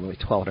Samsung is normally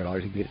 $1,200.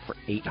 You can get it for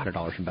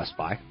 $800 from Best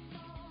Buy.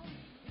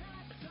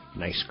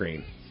 Nice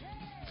screen.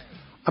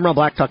 I'm Rob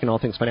Black, talking all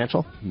things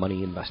financial,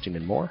 money, investing,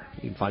 and more.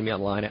 You can find me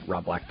online at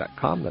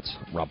robblack.com. That's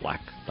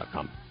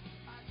robblack.com.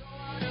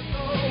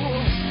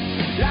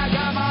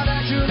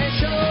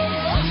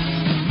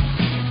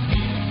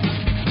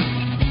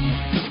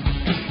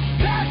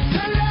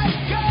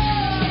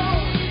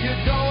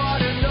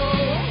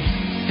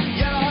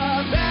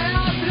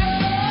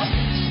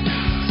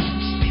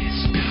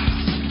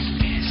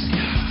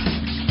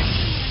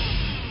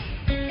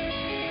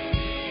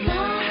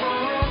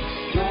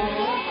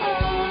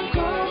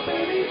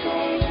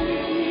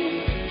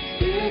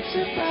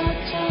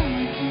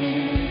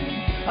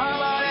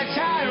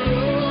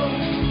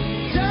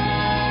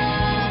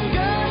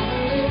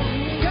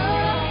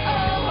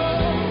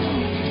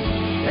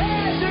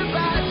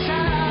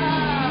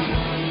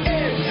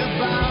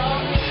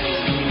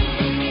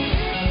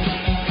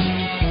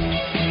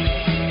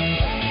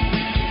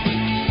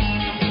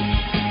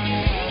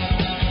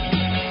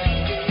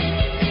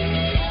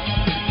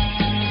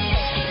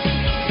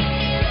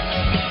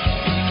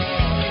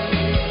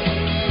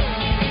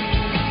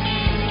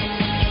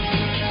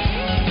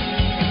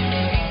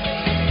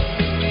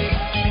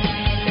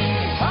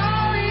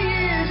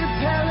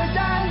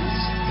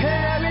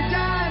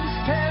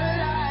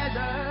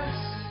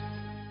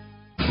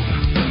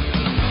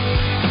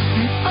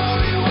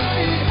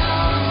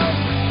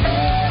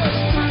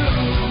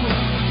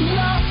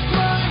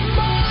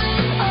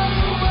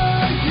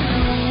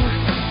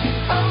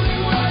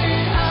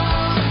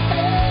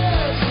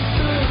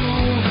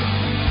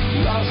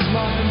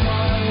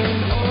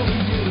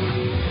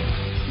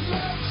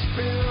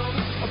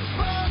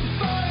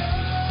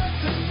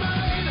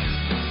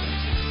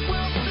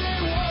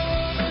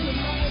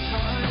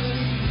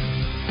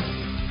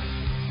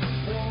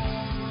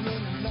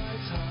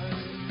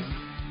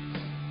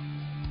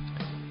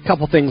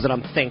 Couple things that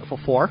I'm thankful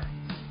for.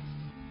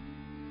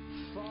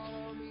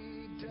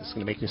 This is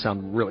going to make me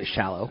sound really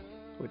shallow,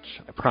 which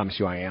I promise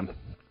you I am.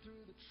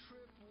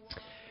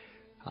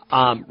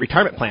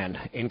 Retirement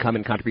plan income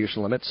and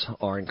contribution limits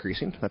are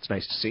increasing. That's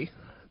nice to see.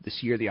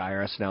 This year, the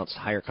IRS announced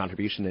higher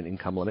contribution and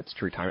income limits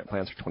to retirement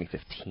plans for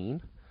 2015.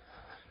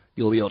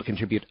 You'll be able to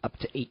contribute up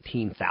to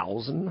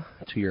 $18,000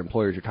 to your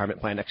employer's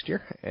retirement plan next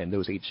year, and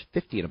those aged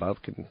 50 and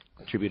above can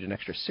contribute an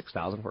extra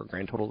 $6,000 for a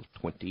grand total of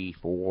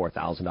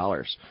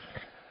 $24,000.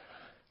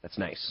 That's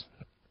nice.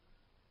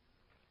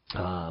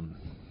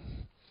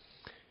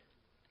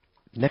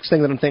 Next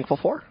thing that I'm thankful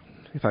for,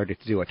 if I were to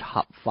do a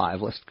top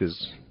 5 list,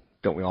 because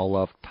don't we all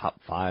love top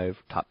 5,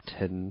 top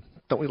 10?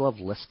 Don't we love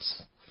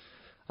lists?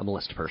 I'm a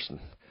list person.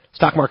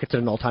 Stock market's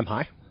at an all-time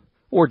high,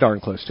 or darn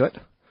close to it.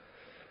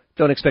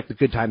 Don't expect the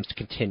good times to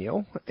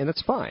continue, and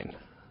that's fine.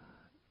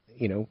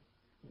 You know,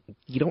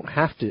 you don't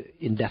have to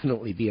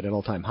indefinitely be at an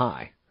all-time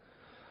high.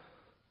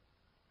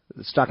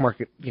 The stock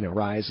market,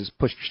 rise has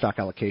pushed your stock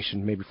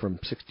allocation maybe from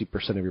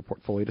 60% of your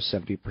portfolio to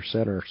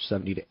 70% or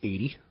 70 to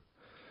 80.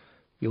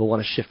 You'll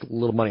want to shift a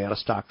little money out of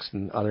stocks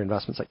and other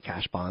investments like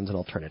cash bonds and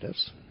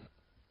alternatives.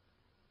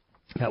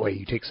 That way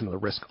you take some of the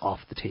risk off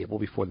the table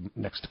before the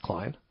next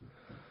decline.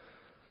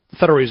 The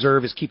Federal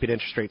Reserve is keeping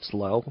interest rates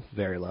low,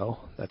 very low.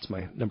 That's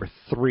my number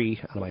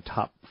 3 out of my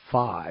top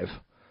 5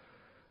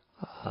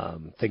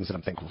 things that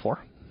I'm thankful for.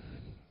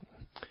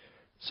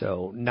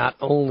 So not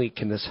only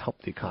can this help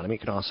the economy,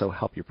 it can also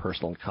help your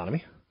personal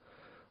economy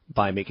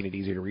by making it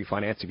easier to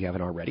refinance if you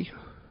haven't already.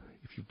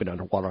 If you've been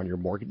underwater on your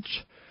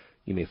mortgage,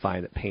 you may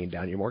find that paying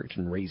down your mortgage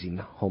and raising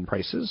home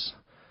prices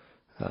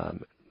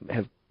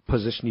have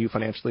positioned you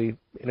financially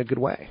in a good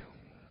way.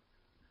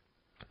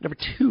 Number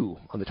 2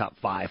 on the top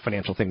 5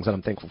 financial things that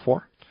I'm thankful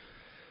for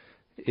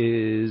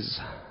is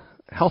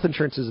health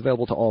insurance is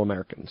available to all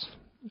Americans.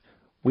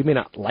 We may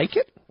not like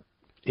it.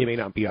 It may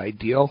not be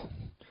ideal.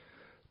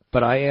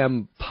 But I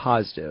am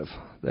positive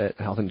that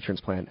a health insurance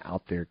plan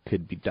out there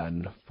could be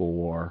done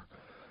for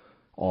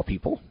all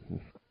people.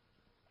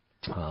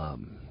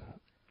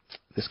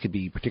 This could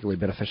be particularly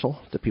beneficial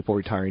to people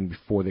retiring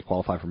before they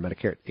qualify for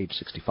Medicare at age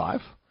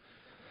 65.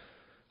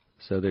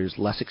 So there's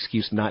less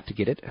excuse not to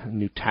get it.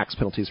 New tax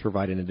penalties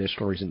provide an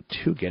additional reason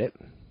to get it.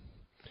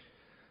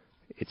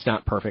 It's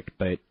not perfect,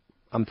 but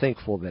I'm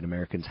thankful that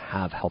Americans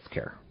have health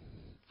care.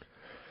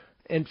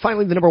 And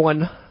finally, the number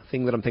one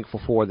thing that I'm thankful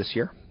for this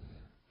year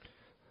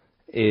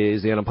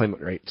is the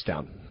unemployment rate's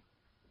down.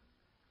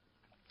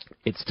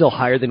 It's still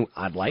higher than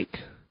I'd like.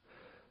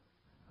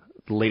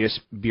 The latest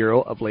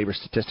Bureau of Labor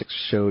Statistics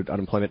showed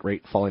unemployment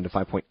rate falling to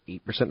 5.8%.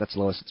 That's the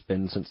lowest it's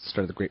been since the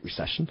start of the Great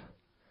Recession.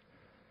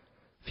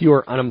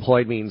 Fewer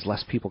unemployed means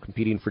less people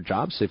competing for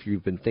jobs. So if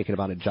you've been thinking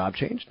about a job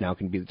change, now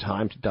can be the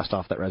time to dust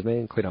off that resume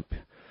and clean up,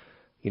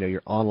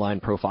 your online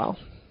profile,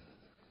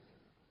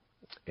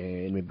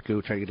 and maybe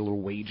go try to get a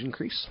little wage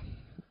increase.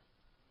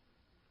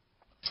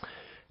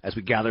 As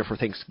we gather for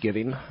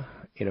Thanksgiving,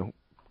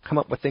 come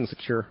up with things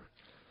that you're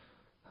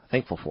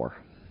thankful for.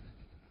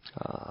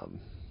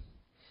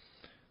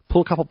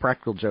 Pull a couple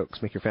practical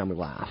jokes, make your family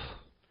laugh.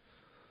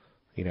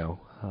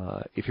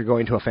 If you're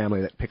going to a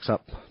family that picks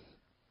up,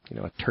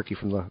 a turkey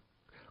from the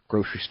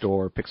grocery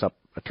store, picks up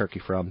a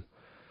turkey from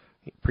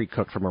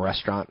pre-cooked from a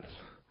restaurant,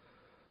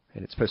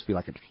 and it's supposed to be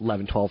like an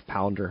 11, 12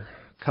 pounder,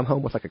 come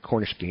home with like a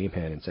Cornish game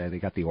hen and say they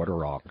got the order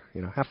wrong.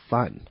 Have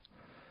fun.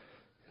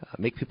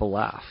 Make people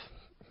laugh.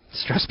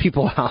 Stress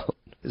people out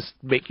is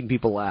making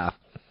people laugh.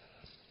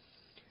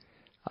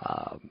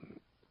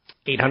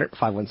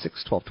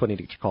 800-516-1220 to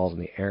get your calls on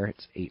the air.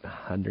 It's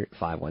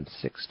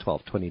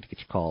 800-516-1220 to get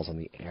your calls on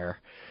the air.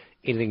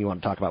 Anything you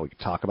want to talk about, we can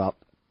talk about.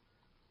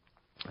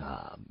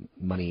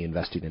 Money,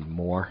 investing, and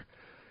more.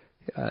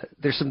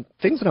 There's some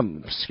things that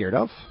I'm scared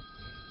of.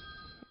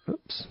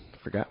 Oops,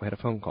 forgot we had a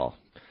phone call.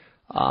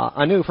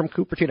 Anu from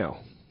Cupertino.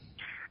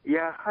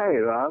 Yeah, hi,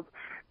 Rob.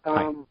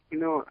 Hi.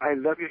 I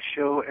love your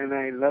show, and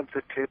I love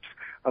the tips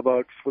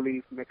about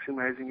fully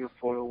maximizing your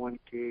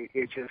 401k,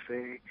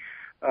 HSA,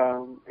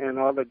 and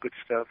all the good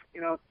stuff.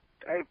 Now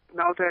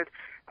that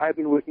I've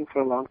been working for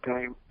a long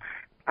time,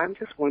 I'm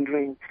just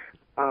wondering,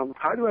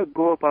 how do I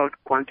go about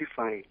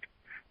quantifying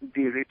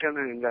the return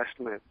on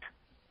investment,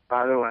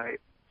 ROI,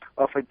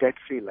 of a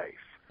debt-free life?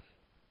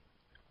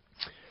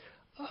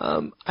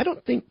 I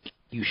don't think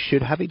you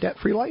should have a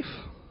debt-free life.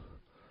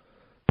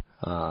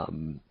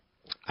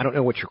 I don't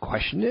know what your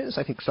question is.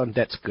 I think some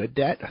debt's good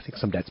debt. I think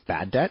some debt's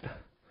bad debt.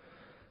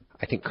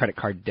 I think credit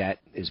card debt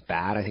is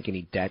bad. I think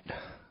any debt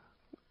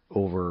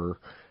over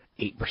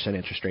 8%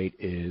 interest rate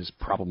is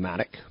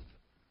problematic.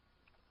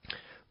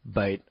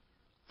 But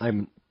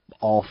I'm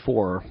all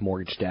for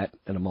mortgage debt,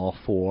 and I'm all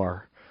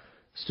for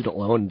student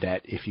loan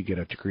debt if you get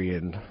a degree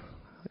in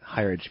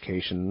higher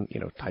education,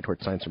 tied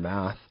towards science or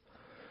math.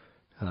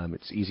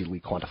 It's easily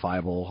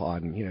quantifiable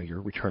on,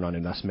 your return on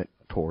investment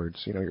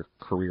towards, your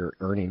career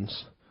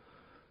earnings.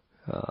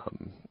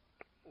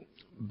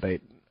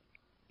 But,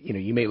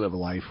 you may live a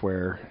life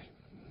where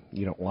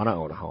you don't want to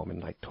own a home,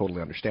 and I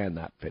totally understand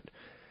that. But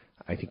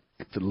I think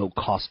the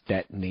low-cost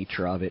debt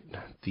nature of it,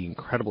 the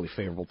incredibly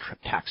favorable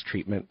tax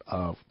treatment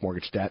of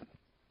mortgage debt,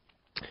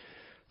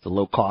 the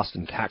low cost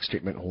and tax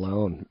treatment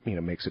alone,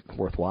 makes it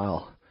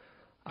worthwhile.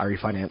 I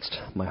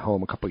refinanced my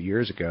home a couple of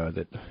years ago.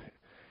 That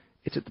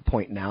it's at the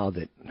point now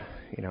that,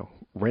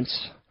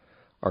 rents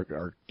are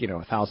 $1,000,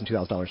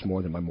 $2,000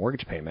 more than my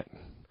mortgage payment.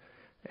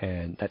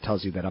 And that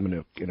tells you that I'm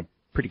in a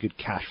pretty good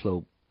cash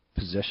flow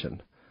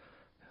position.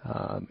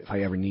 If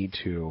I ever need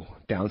to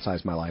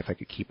downsize my life, I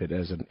could keep it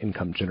as an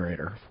income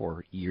generator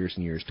for years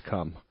and years to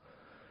come.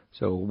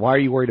 So why are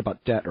you worried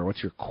about debt, or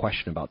what's your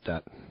question about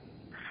debt?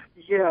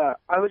 Yeah,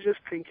 I was just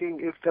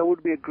thinking if that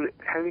would be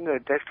having a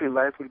debt-free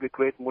life would be a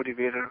great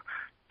motivator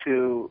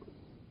to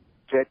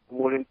get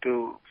more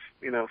into,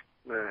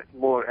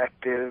 more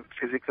active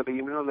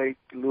physically, like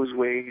lose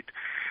weight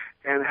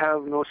and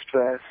have no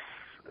stress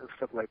and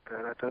stuff like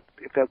that. I thought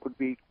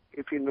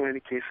if you know any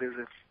cases,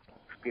 it's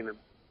been a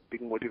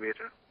big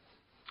motivator.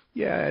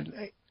 Yeah,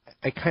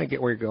 I kind of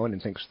get where you're going,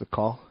 and thanks for the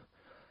call.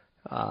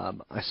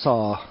 I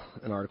saw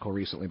an article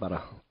recently about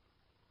a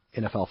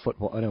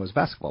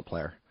basketball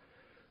player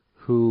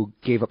who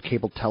gave up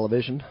cable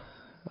television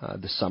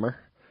this summer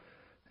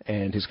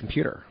and his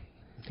computer.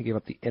 He gave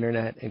up the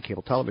internet and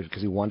cable television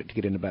because he wanted to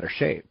get into better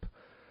shape.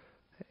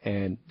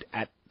 And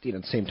at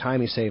the same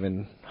time, he's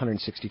saving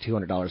 $160,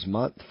 $200 a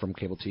month from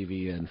cable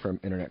TV and from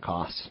internet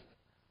costs.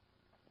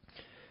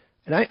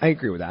 And I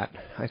agree with that.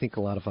 I think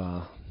a lot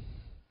of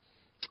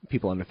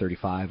people under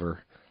 35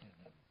 are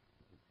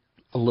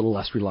a little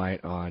less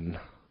reliant on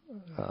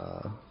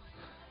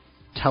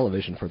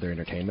television for their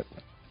entertainment.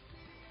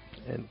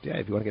 And yeah,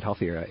 if you want to get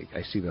healthier,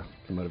 I see the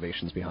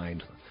motivations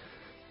behind,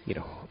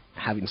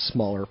 having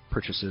smaller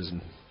purchases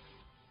and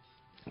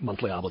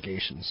monthly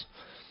obligations.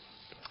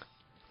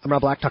 I'm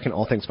Rob Black, talking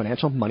all things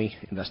financial, money,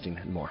 investing,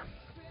 and more.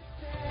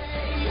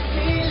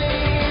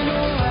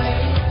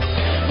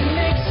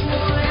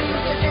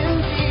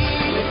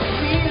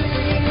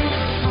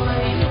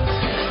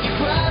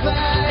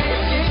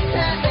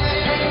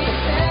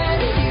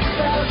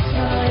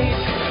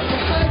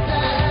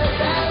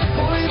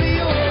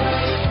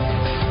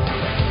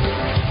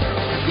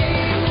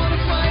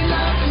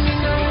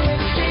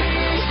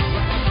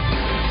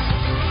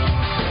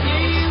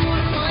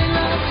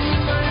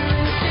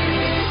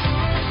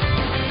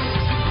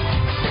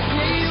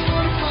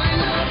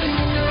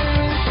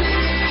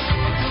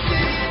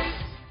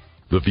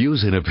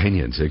 views and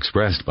opinions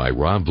expressed by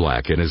Rob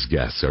Black and his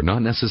guests are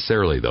not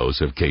necessarily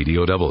those of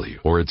KDOW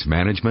or its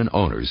management,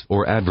 owners,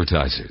 or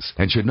advertisers,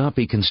 and should not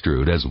be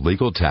construed as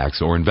legal,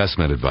 tax, or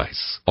investment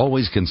advice.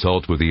 Always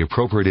consult with the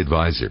appropriate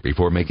advisor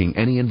before making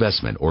any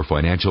investment or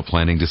financial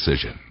planning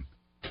decision.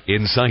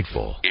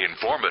 Insightful,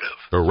 informative,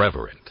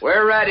 irreverent.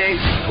 We're ready.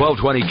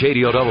 1220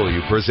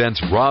 KDOW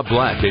presents Rob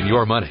Black and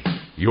Your Money,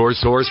 your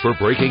source for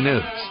breaking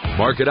news,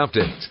 market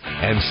updates,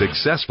 and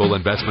successful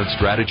investment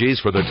strategies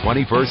for the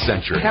 21st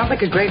century. Sounds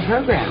like a great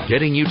program.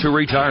 Getting you to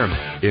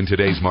retirement in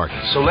today's market.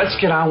 So let's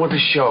get on with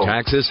the show.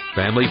 Taxes,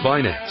 family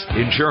finance,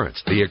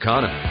 insurance, the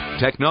economy,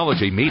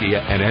 technology,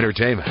 media, and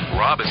entertainment.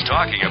 Rob is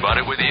talking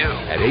about it with you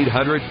at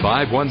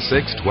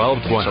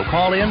 800-516-1220. So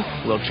call in,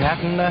 we'll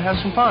chat, and have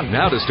some fun.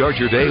 Now to start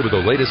your day with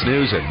the latest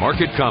news and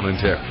market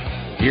commentary,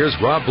 here's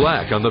Rob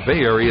Black on the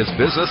Bay Area's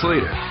business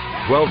leader,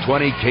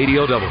 1220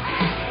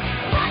 KDOW.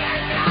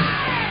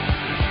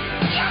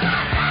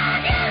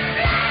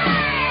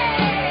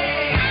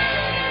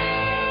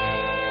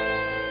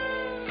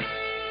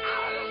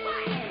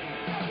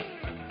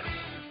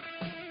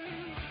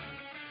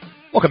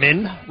 Welcome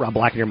in. Rob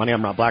Black and Your Money.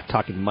 I'm Rob Black,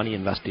 talking money,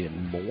 investing,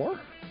 and more.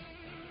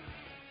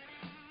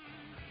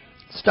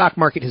 Stock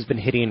market has been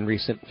hitting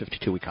recent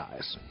 52-week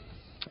highs,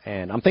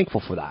 and I'm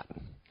thankful for that.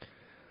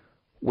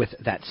 With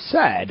that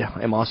said,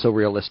 I'm also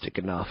realistic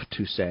enough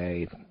to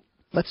say,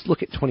 let's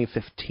look at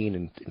 2015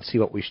 and see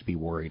what we should be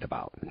worried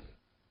about. And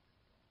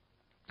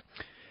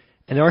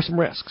there are some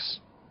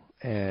risks,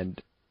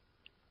 and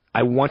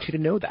I want you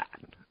to know that.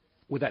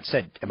 With that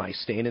said, am I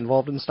staying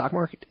involved in the stock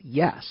market?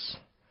 Yes.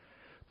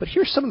 But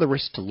here's some of the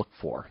risks to look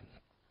for.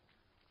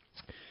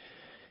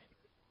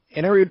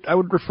 And I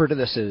would refer to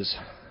this as,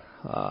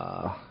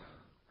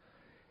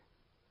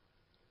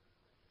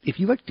 if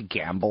you like to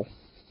gamble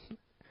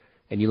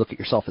and you look at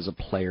yourself as a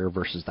player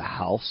versus the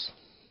house,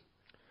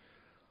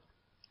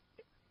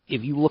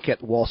 if you look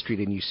at Wall Street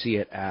and you see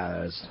it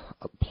as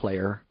a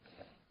player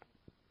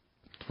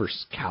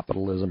versus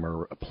capitalism,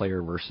 or a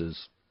player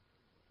versus,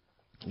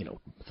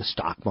 the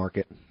stock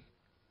market,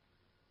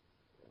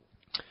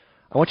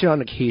 I want you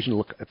on occasion to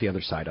look at the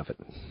other side of it.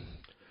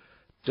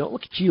 Don't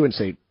look at you and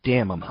say,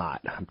 damn, I'm hot.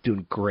 I'm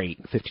doing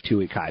great.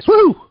 52-week highs.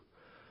 Woo!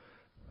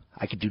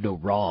 I could do no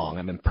wrong.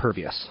 I'm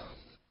impervious.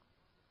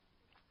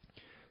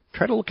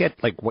 Try to look at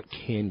what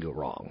can go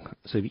wrong.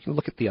 So if you can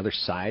look at the other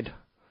side,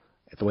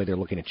 at the way they're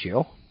looking at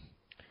you,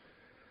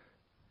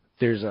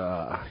 here's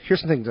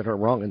some things that are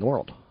wrong in the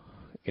world.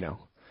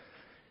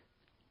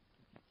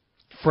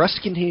 For us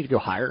to continue to go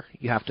higher,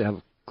 you have to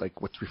have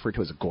what's referred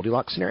to as a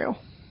Goldilocks scenario,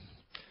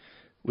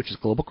 which is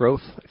global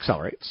growth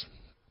accelerates,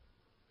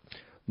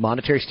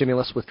 monetary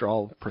stimulus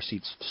withdrawal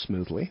proceeds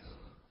smoothly,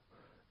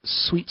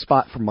 sweet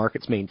spot for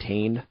markets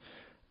maintained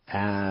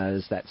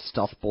as that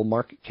stealth bull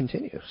market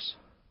continues.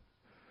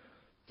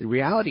 The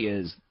reality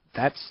is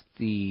that's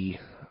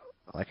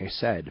like I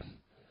said,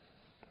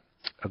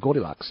 a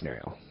Goldilocks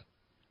scenario.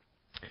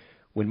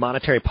 When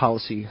monetary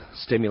policy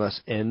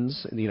stimulus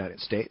ends in the United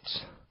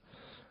States,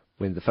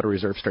 when the Federal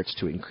Reserve starts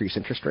to increase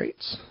interest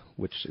rates,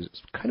 which is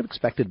kind of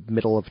expected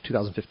middle of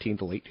 2015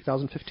 to late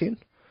 2015,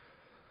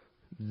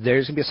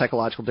 there's going to be a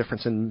psychological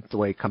difference in the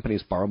way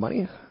companies borrow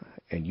money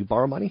and you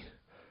borrow money.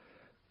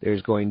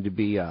 There's going to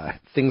be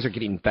things are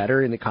getting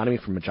better in the economy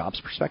from a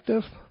jobs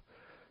perspective.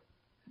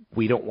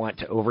 We don't want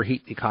to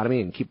overheat the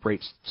economy and keep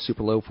rates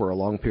super low for a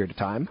long period of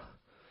time.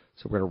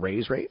 So we're going to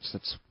raise rates.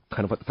 That's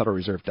kind of what the Federal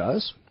Reserve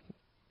does.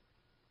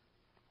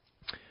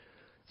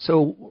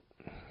 So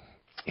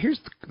here's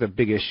the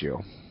big issue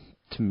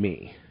to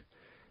me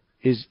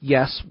is,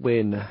 yes,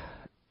 when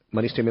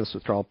money stimulus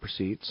withdrawal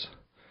proceeds,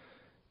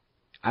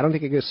 I don't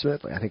think it goes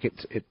smoothly. I think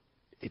it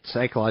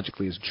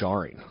psychologically is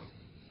jarring.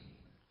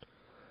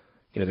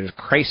 There's a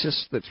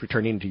crisis that's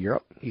returning to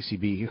Europe,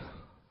 ECB,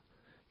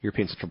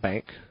 European Central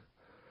Bank.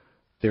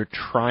 They're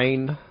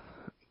trying,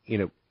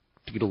 to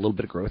get a little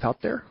bit of growth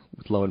out there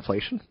with low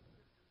inflation.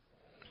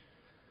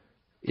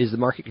 Is the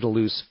market going to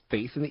lose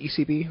faith in the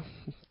ECB?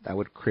 That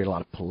would create a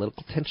lot of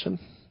political tension,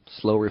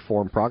 slow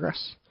reform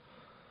progress,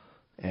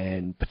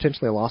 and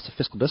potentially a loss of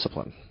fiscal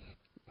discipline.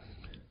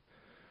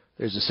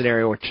 There's a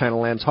scenario where China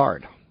lands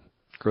hard.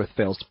 Growth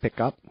fails to pick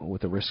up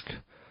with the risk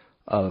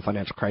of a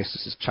financial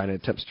crisis as China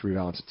attempts to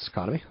rebalance its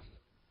economy.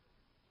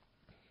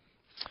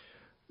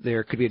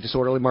 There could be a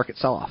disorderly market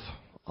sell-off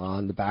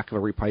on the back of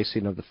a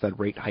repricing of the Fed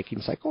rate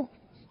hiking cycle,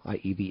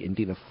 i.e. the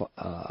ending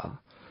of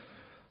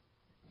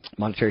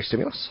monetary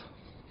stimulus.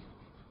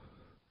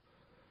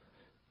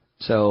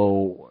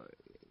 So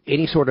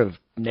any sort of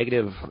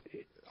negative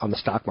on the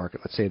stock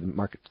market, let's say the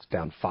market's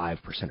down 5%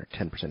 or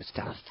 10%, it's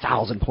down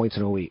 1,000 points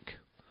in a week.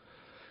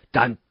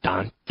 Dun,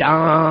 dun,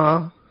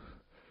 dun.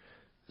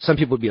 Some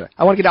people would be like,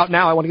 I want to get out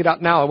now, I want to get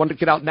out now, I want to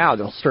get out now.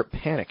 They'll start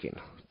panicking,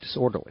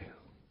 disorderly.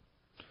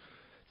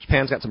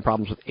 Japan's got some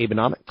problems with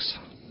Abenomics.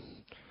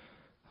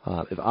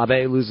 If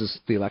Abe loses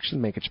the election,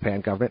 make a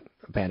Japan government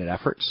abandon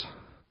efforts.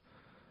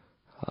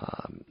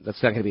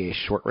 That's not going to be a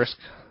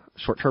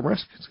short-term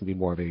risk. It's going to be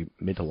more of a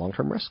mid to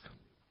long-term risk.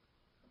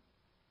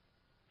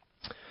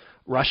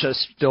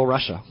 Russia's still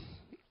Russia.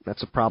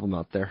 That's a problem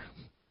out there.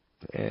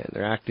 And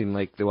they're acting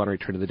like they want to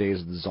return to the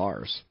days of the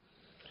czars.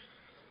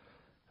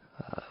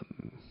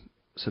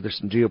 So there's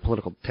some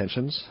geopolitical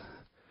tensions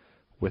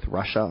with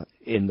Russia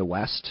in the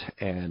West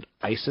and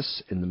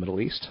ISIS in the Middle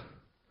East.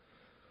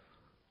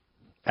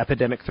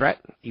 Epidemic threat,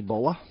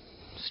 Ebola,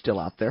 still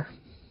out there.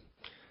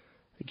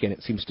 Again,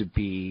 it seems to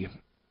be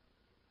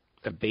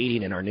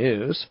abating in our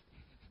news,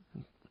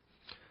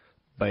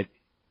 but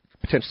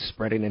potentially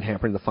spreading and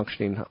hampering the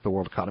functioning of the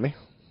world economy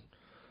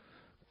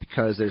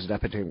because there's an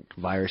epidemic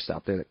virus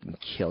out there that can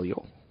kill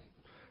you.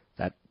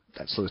 That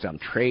slows down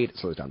trade, it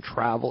slows down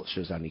travel, it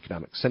slows down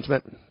economic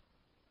sentiment.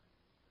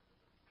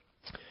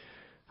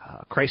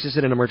 Crisis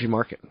in an emerging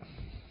market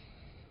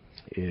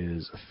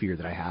is a fear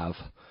that I have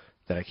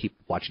that I keep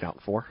watching out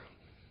for.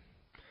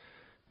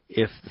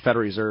 If the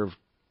Federal Reserve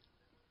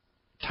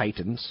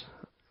tightens,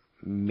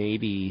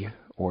 maybe,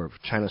 or if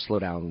China slow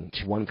down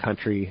to one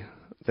country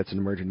that's an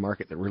emerging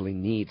market that really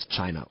needs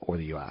China or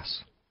the U.S.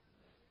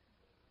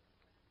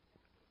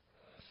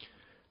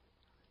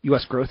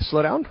 U.S. growth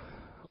slowdown,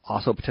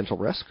 also a potential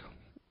risk.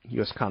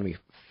 U.S. economy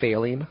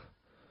failing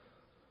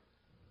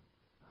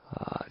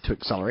to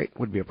accelerate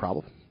would be a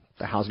problem.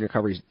 The housing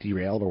recovery is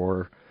derailed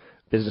or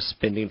business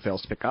spending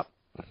fails to pick up.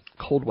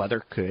 Cold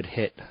weather could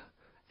hit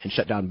and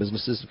shut down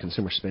businesses and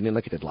consumer spending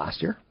like it did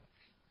last year.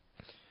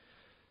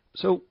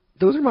 So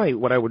those are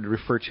what I would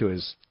refer to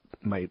as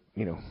my,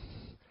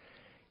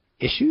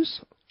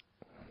 issues.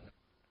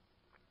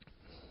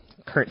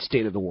 Current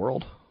state of the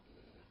world.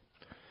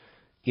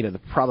 The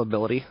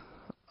probability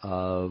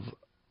of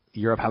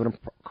Europe having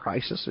a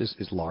crisis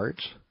is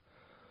large.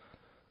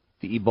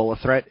 The Ebola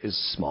threat is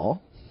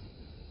small.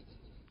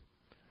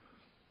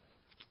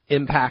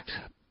 Impact,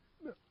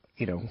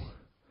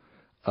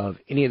 of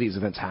any of these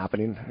events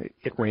happening,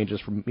 it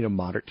ranges from,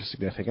 moderate to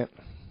significant.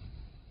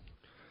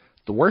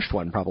 The worst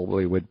one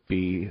probably would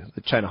be the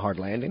China hard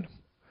landing.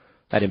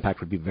 That impact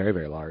would be very,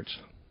 very large.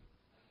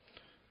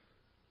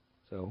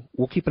 So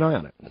we'll keep an eye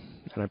on it.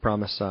 And I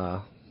promise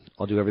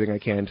I'll do everything I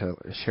can to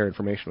share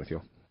information with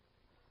you.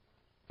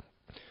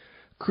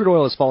 Crude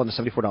oil has fallen to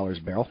 $74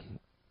 a barrel.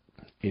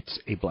 It's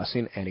a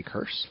blessing and a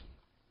curse.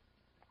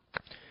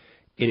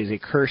 It is a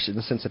curse in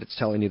the sense that it's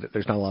telling you that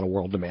there's not a lot of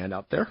world demand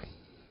out there.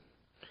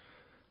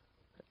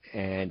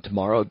 And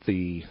tomorrow,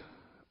 the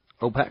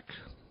OPEC,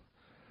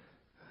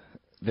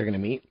 they're going to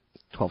meet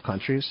 12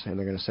 countries, and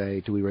they're going to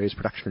say, do we raise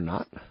production or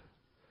not?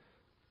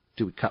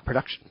 Do we cut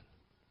production?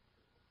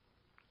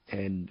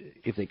 And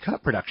if they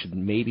cut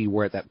production, maybe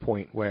we're at that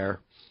point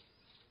where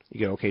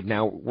you go, okay,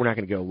 now we're not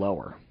going to go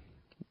lower.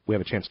 We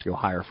have a chance to go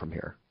higher from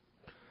here.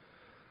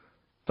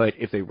 But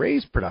if they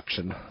raise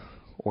production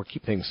or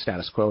keep things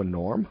status quo and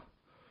norm,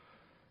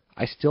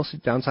 I still see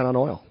downside on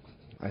oil.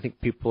 I think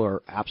people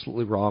are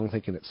absolutely wrong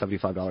thinking that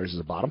 $75 is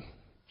a bottom.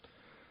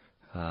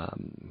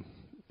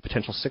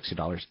 Potential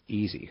 $60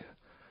 easy.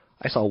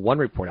 I saw one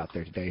report out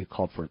there today who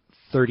called for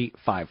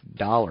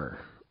 $35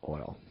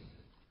 oil.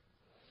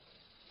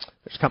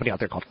 There's a company out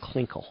there called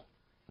Klinkle.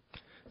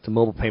 It's a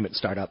mobile payment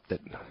startup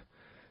that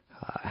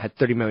had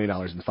 $30 million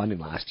in funding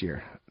last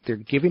year. They're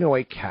giving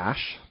away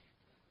cash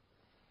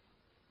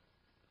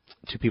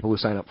to people who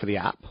sign up for the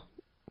app.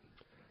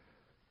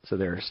 So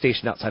they're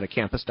stationed outside a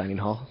campus dining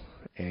hall,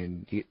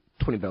 and you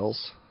get $20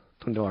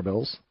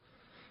 bills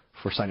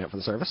for signing up for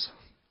the service.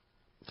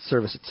 The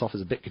service itself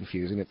is a bit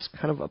confusing. It's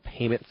kind of a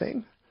payment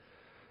thing.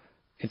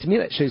 And to me,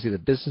 that shows you the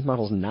business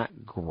model is not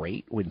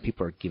great when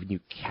people are giving you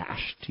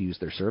cash to use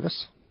their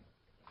service.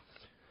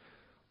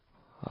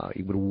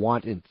 You would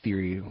want, in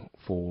theory,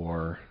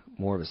 for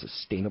more of a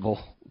sustainable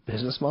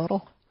business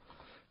model.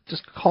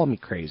 Just call me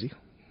crazy.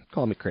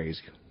 Call me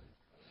crazy.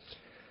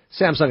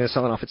 Samsung is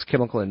selling off its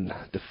chemical and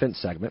defense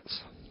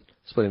segments,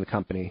 splitting the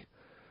company.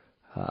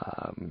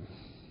 I'm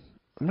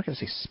not going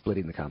to say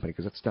splitting the company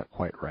because that's not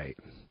quite right.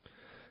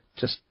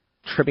 Just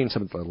trimming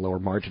some of the lower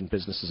margin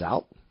businesses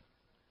out.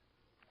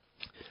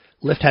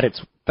 Lyft had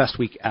its best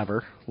week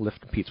ever. Lyft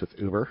competes with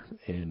Uber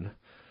in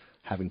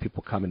having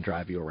people come and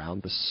drive you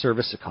around. The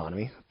service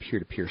economy,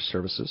 peer-to-peer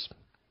services.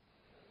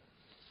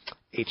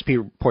 HP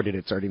reported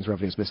its earnings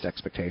revenues missed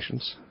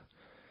expectations.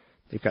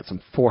 They've got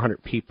some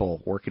 400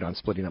 people working on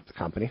splitting up the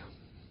company.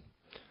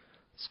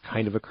 It's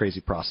kind of a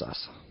crazy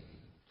process.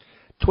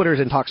 Twitter's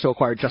in talks to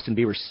acquire Justin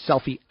Bieber's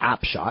selfie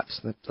app shots.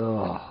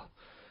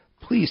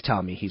 Please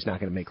tell me he's not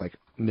going to make like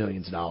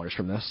millions of dollars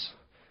from this.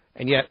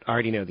 And yet, I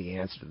already know the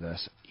answer to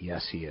this.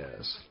 Yes, he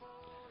is.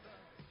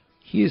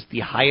 He is the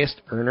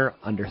highest earner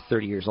under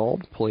 30 years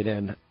old, pulling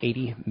in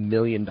 $80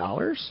 million.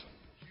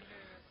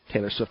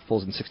 Taylor Swift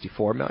pulls in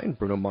 $64 million.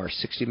 Bruno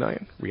Mars, $60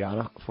 million.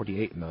 Rihanna,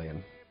 $48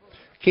 million.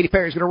 Katy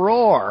Perry's going to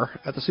roar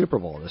at the Super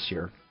Bowl this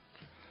year.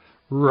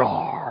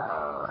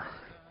 Roar.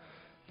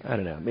 I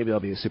don't know. Maybe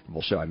that'll be a Super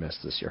Bowl show I missed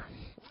this year.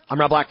 I'm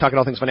Rob Black, talking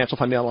all things financial.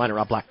 Find me online at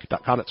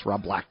robblack.com. It's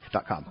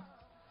robblack.com.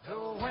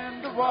 Know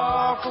when to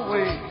walk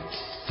away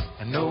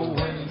and know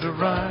when to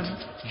run.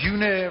 You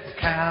never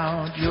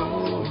count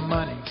your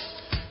money.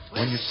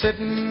 When you're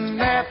sitting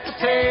at the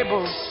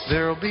table,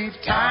 there'll be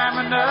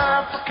time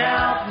enough for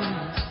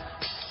counting.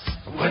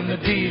 when the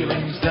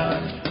dealing's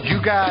done. You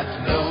got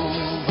to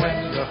know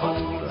when to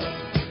hold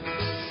up,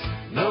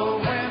 know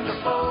when to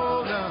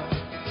fold up,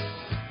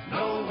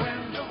 know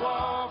when to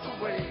walk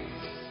away,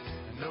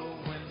 know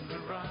when to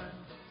run.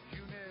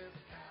 You never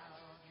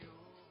count your...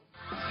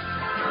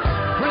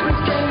 When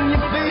can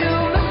you feel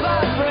the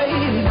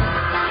vibrating?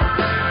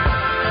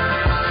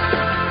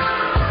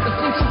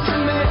 Listen to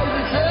me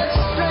in such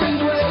a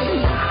strange way.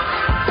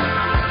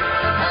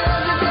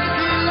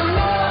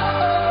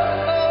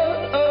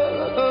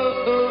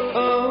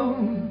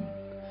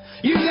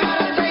 You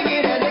gotta take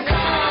it as it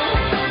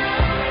comes.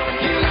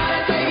 You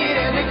gotta take it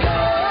as it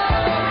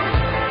goes.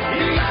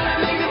 You gotta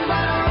make the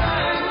bottom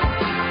run.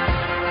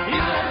 You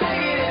gotta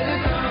take it as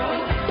it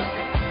goes.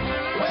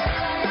 Well,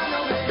 I got no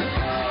way to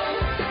go.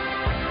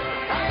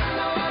 I got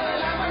no other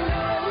life I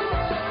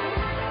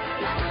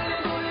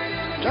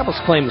know.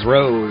 Jobless claims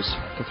rose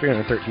to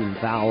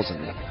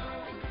 313,000.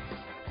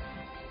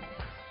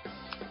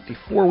 The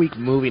 4-week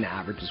moving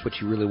average is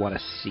what you really want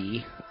to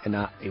see, and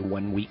not a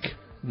 1-week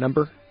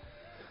number.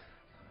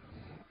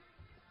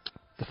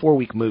 The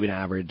 4-week moving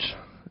average,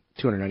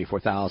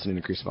 294,000, an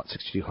increase of about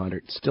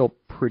 6,200. Still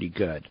pretty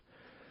good.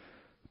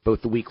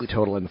 Both the weekly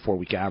total and the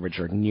 4-week average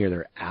are near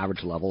their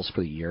average levels for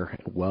the year,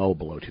 and well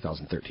below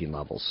 2013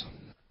 levels.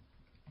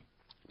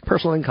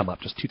 Personal income up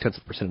just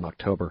 0.2% in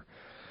October.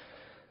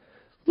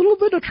 A little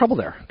bit of trouble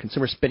there.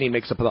 Consumer spending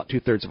makes up about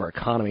 2/3 of our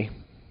economy,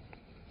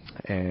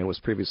 and was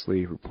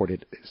previously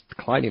reported as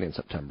declining in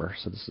September,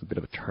 so this is a bit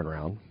of a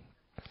turnaround.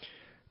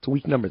 It's a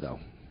weak number, though.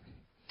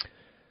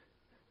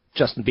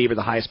 Justin Bieber,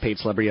 the highest paid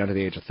celebrity under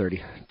the age of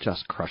 30,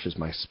 just crushes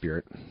my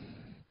spirit.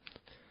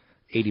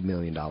 $80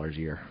 million a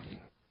year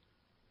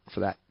for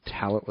that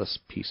talentless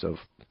piece of...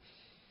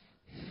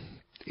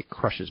 It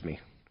crushes me.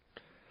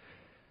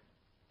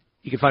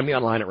 You can find me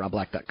online at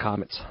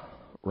robblack.com. It's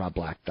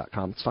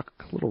robblack.com. Let's talk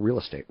a little real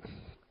estate.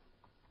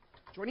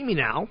 Joining me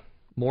now,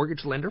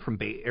 mortgage lender from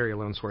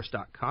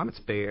BayAreaLoanSource.com. It's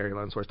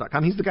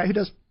BayAreaLoanSource.com. He's the guy who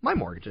does my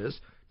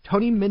mortgages,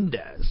 Tony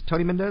Mendez.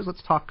 Tony Mendez,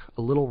 let's talk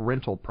a little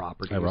rental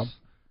properties. Hi, Rob.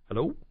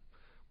 Hello?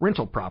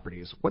 Rental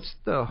properties. What's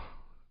the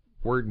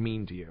word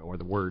mean to you, or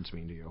the words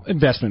mean to you?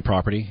 Investment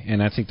property,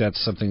 and I think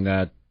that's something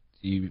that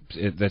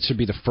that should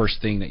be the first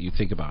thing that you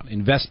think about.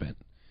 Investment.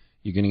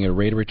 You're getting a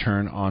rate of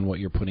return on what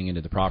you're putting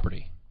into the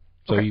property.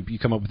 So Okay. you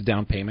come up with a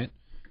down payment.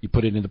 You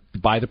put it in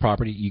buy the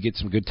property. You get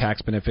some good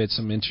tax benefits,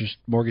 some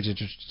mortgage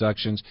interest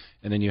deductions,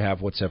 and then you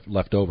have what's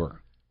left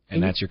over,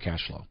 and that's your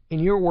cash flow. In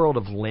your world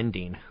of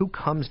lending, who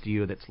comes to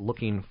you that's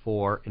looking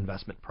for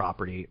investment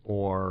property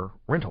or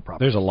rental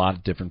property? There's a lot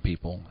of different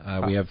people.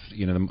 We have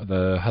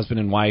the husband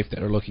and wife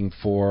that are looking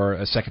for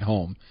a second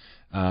home,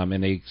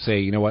 and they say,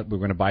 you know what, we're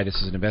going to buy this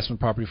as an investment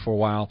property for a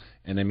while,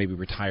 and then maybe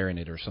retire in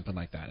it or something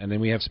like that. And then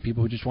we have some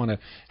people who just want to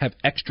have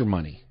extra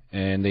money,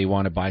 and they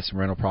want to buy some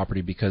rental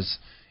property because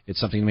it's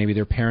something maybe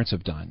their parents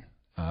have done.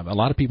 A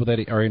lot of people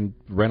that are in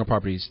rental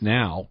properties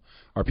now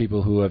are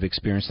people who have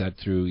experienced that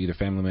through either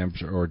family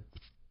members or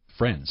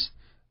friends,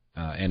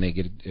 and they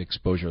get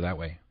exposure that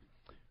way.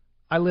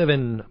 I live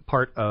in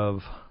part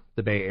of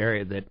the Bay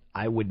Area that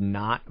I would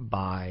not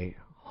buy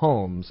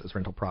homes as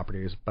rental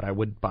properties, but I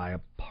would buy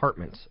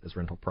apartments as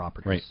rental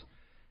properties. Right.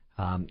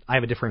 I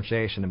have a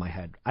differentiation in my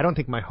head. I don't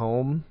think my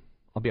home,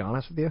 I'll be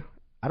honest with you,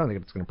 I don't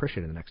think it's going to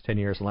appreciate in the next 10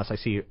 years unless I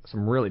see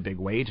some really big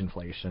wage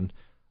inflation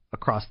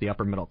across the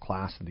upper middle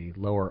class and the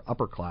lower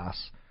upper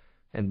class.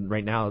 And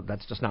right now,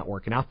 that's just not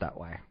working out that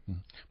way.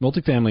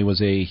 Multifamily was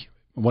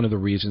one of the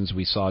reasons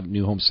we saw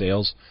new home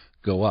sales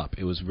go up.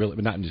 It was really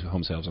not new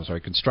home sales,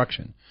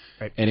 construction.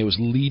 Right. And it was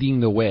leading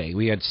the way.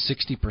 We had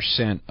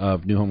 60%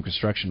 of new home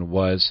construction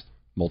was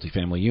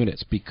multifamily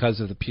units because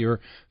of the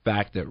pure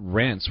fact that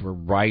rents were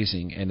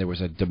rising and there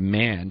was a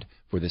demand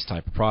for this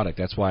type of product.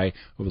 That's why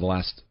over the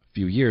last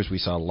few years we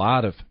saw a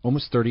lot of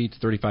almost 30 to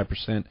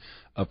 35%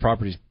 of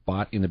properties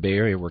bought in the Bay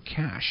Area were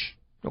cash.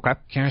 Okay.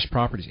 Cash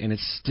properties. And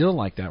it's still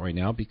like that right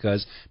now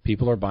because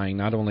people are buying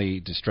not only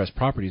distressed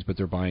properties, but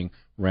they're buying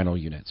rental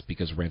units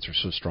because rents are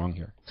so strong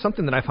here.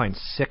 Something that I find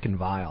sick and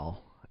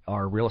vile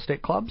are real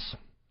estate clubs,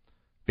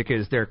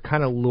 because they're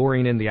kind of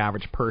luring in the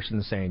average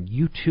person saying,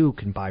 you too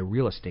can buy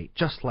real estate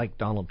just like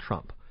Donald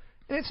Trump.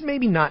 And it's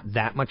maybe not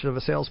that much of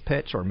a sales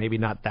pitch or maybe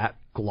not that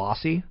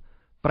glossy,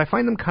 but I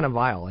find them kind of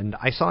vile. And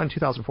I saw in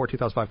 2004,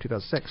 2005,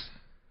 2006,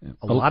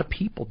 a lot of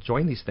people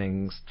join these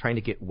things trying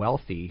to get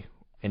wealthy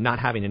and not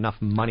having enough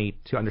money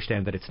to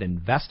understand that it's an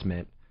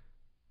investment.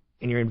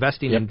 And you're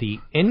investing in the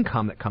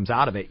income that comes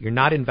out of it. You're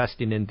not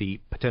investing in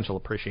the potential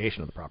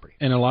appreciation of the property.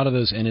 And a lot of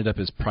those ended up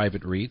as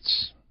private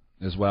REITs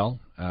as well,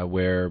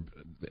 where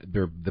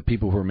they're the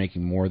people who are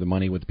making more of the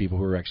money with the people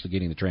who are actually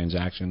getting the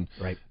transaction.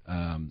 Right.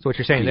 So what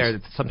you're saying there,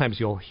 that sometimes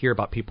you'll hear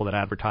about people that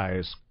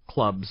advertise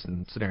clubs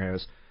and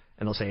scenarios,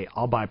 and they'll say,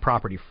 I'll buy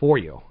property for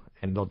you.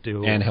 And they'll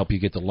do... And help you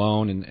get the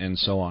loan and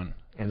so on.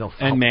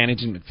 And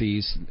management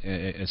fees,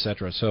 et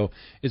cetera. So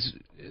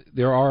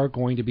there are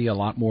going to be a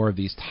lot more of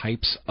these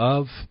types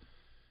of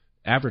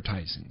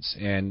advertisings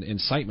and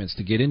incitements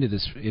to get into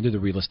the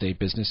real estate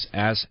business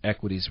as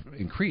equities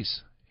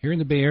increase. Here in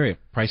the Bay Area,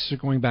 prices are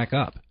going back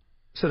up.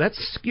 So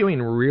that's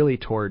skewing really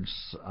towards,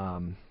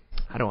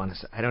 I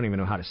don't even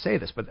know how to say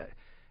this, but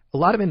a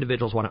lot of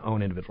individuals want to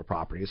own individual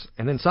properties,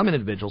 and then some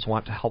individuals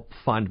want to help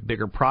fund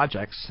bigger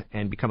projects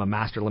and become a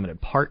master limited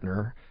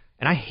partner,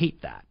 and I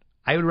hate that.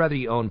 I would rather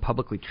you own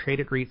publicly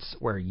traded REITs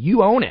where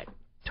you own it.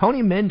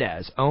 Tony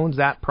Mendez owns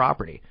that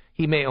property.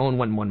 He may own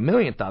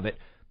 1/1,000,000th of it,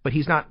 but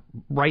he's not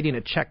writing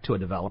a check to a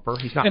developer.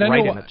 He's not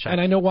writing a check. And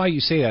I know why you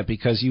say that,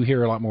 because you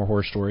hear a lot more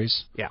horror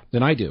stories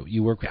than I do.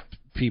 You work with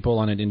people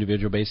on an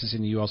individual basis,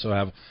 and you also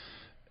have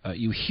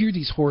you hear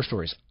these horror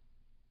stories.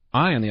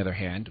 I, on the other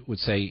hand, would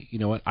say, you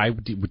know what, I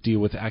would deal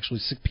with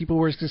actually people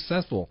who are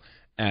successful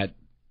at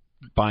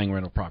buying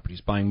rental properties,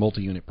 buying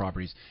multi-unit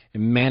properties,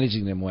 and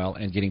managing them well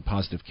and getting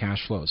positive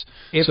cash flows.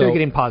 If they're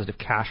getting positive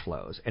cash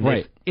flows, and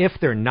right. if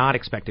they're not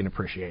expecting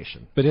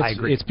appreciation. But I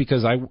agree. It's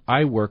because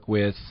I work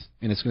with,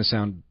 and it's going to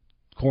sound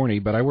corny,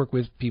 but I work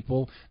with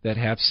people that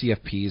have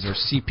CFPs or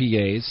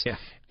CPAs,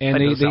 and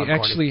they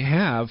actually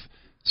have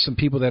some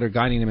people that are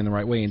guiding them in the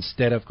right way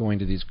instead of going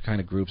to these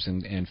kind of groups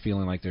and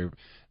feeling like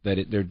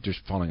they're just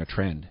following a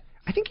trend.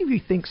 I think if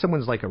you think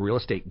someone's like a real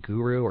estate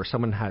guru, or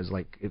someone has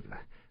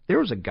there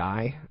was a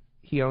guy,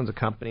 he owns a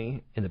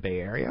company in the Bay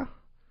Area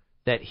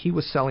that he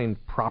was selling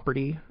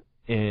property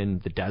in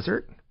the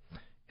desert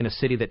in a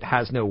city that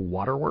has no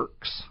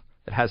waterworks,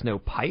 that has no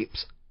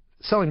pipes,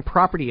 selling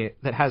property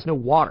that has no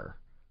water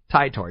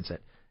tied towards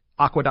it.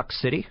 Aqueduct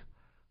City,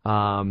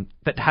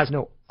 that has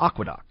no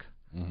aqueduct.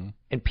 Mm-hmm.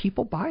 And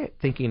people buy it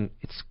thinking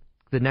it's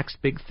the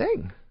next big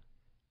thing.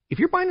 If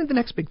you're buying the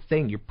next big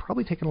thing, you're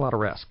probably taking a lot of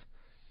risk.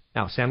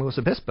 Now, San Luis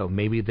Obispo,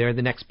 maybe they're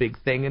the next big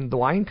thing in the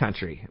wine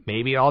country.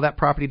 Maybe all that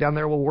property down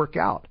there will work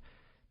out.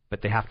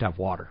 But they have to have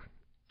water.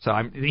 So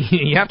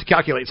you have to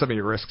calculate some of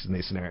your risks in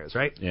these scenarios,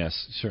 right?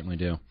 Yes, certainly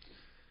do.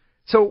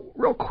 So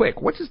real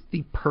quick, what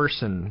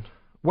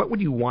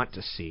would you want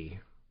to see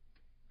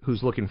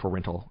who's looking for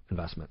rental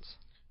investments?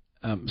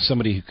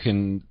 Somebody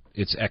who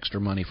it's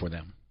extra money for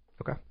them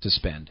to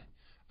spend.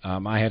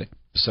 I had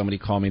somebody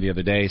call me the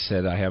other day,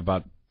 said, I have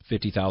about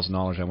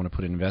 $50,000 I want to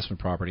put in investment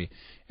property.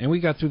 And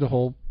we got through the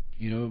whole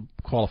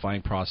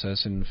qualifying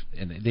process, and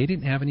they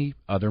didn't have any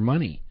other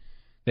money.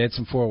 They had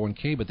some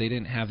 401k, but they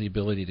didn't have the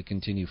ability to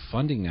continue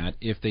funding that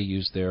if they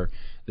used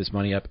this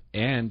money up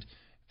and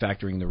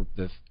factoring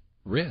the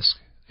risk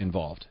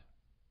involved.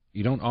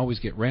 You don't always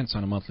get rents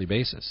on a monthly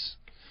basis.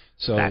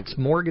 So that's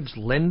mortgage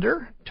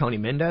lender Tony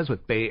Mendez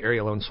with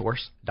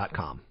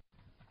BayAreaLoanSource.com.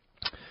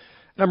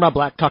 And I'm Rob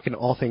Black, talking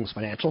all things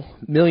financial.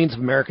 Millions of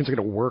Americans are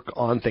going to work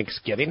on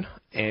Thanksgiving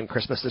and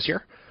Christmas this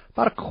year.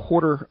 About a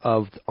quarter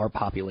of our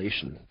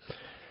population.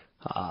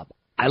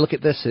 I look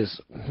at this as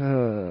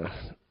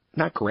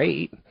not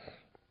great.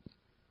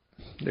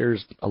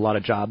 There's a lot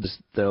of jobs,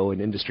 though, in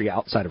industry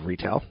outside of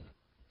retail.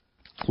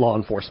 Law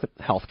enforcement,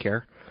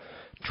 healthcare,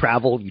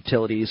 travel,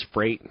 utilities,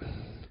 freight.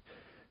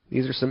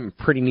 These are some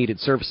pretty needed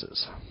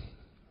services.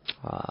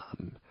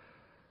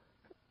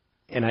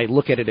 And I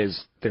look at it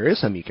as there is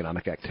some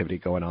economic activity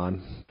going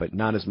on, but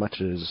not as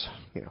much as,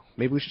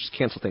 maybe we should just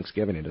cancel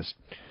Thanksgiving and just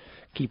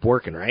keep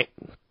working, right?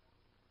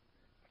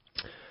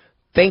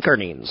 Bank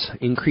earnings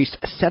increased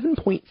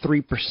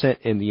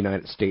 7.3% in the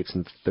United States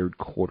in the third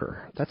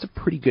quarter. That's a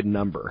pretty good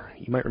number.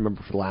 You might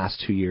remember for the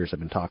last 2 years I've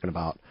been talking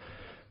about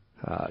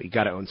you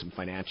got to own some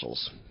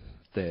financials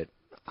that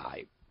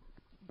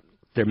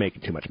they're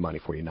making too much money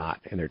for you not,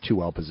 and they're too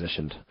well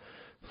positioned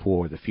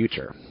for the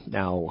future.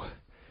 Now,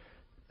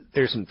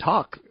 there's some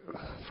talk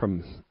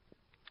from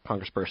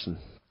Congressperson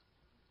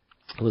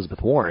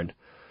Elizabeth Warren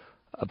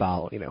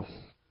about,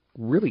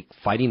 really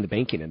fighting the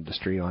banking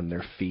industry on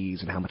their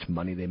fees and how much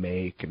money they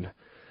make, and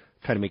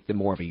try to make them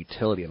more of a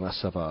utility and less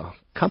of a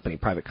company,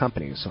 private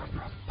companies,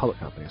 public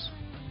companies.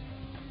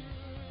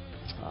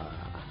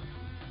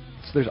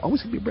 So there's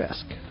always going to be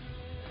risk.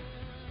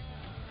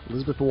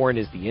 Elizabeth Warren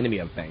is the enemy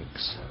of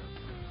banks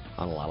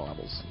on a lot of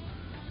levels.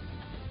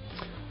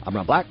 I'm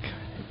Rob Black.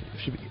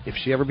 If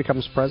she ever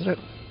becomes president,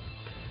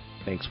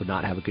 banks would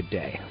not have a good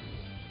day.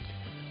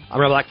 I'm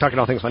Rob Black, talking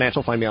all things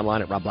financial. Find me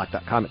online at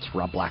robblack.com. It's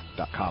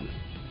robblack.com.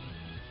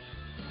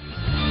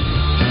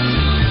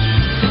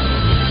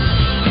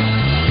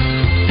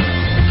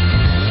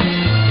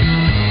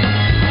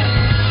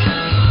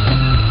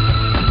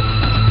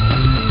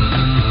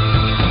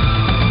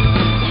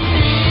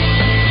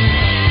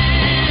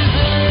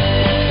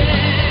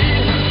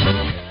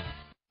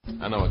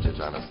 I know what you're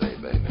trying to say,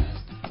 baby.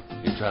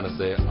 You're trying to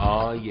say,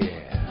 oh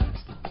yeah,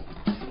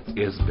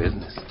 it's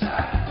business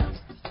time.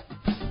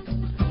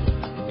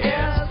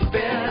 It's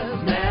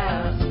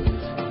business.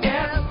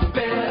 It's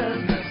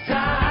business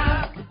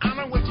time. I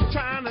know what you're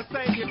trying to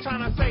say. You're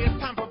trying to say it's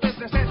time for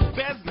business. It's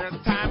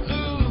business time.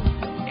 Ooh,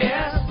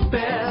 it's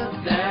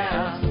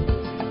business.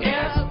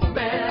 It's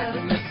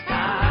business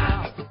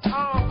time.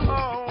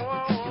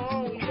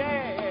 Oh,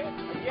 yeah.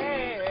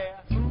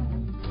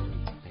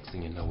 Next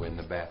thing you know, we're in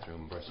the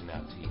bathroom brushing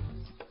our teeth.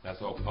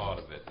 That's all part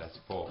of it. That's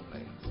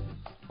foreplay.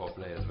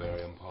 Foreplay is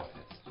very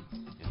important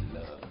in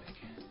love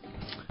making.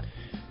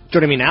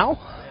 Joining me now,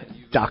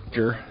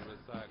 Dr.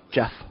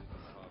 Jeff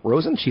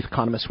Rosen, Chief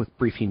Economist with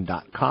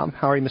Briefing.com.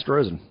 How are you, Mr.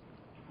 Rosen?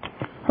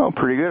 Oh,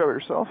 pretty good. How about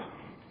yourself?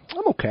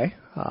 I'm okay.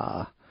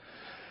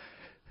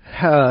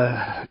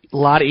 A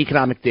lot of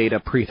economic data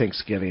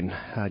pre-Thanksgiving.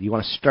 Do you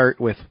want to start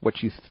with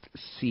what you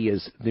see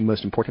as the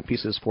most important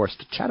pieces for us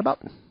to chat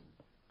about?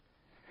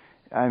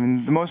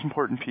 The most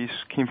important piece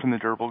came from the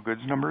durable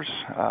goods numbers,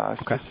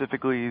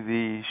 specifically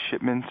the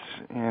shipments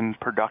and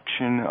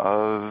production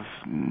of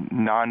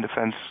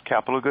non-defense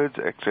capital goods,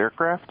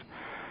 ex-aircraft.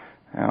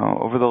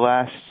 Over the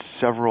last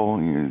several,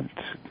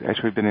 it's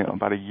actually been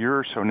about a year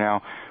or so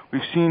now,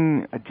 we've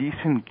seen a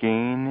decent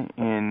gain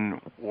in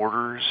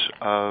orders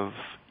of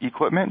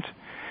equipment,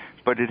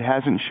 but it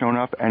hasn't shown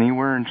up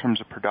anywhere in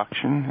terms of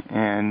production.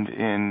 And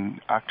in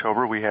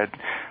October, we had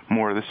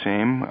more of the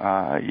same.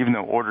 Even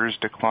though orders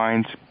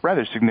declined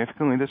rather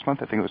significantly this month,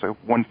 I think it was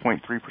a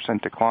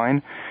 1.3%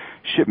 decline.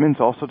 Shipments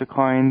also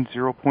declined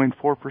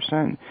 0.4%,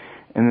 and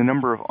the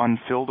number of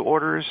unfilled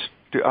orders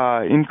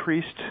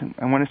increased,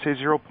 I want to say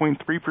 0.3%,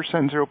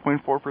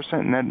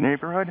 0.4% in that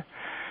neighborhood.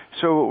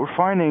 So what we're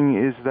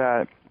finding is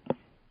that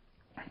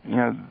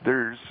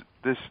there's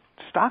this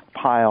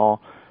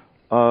stockpile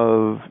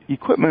of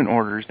equipment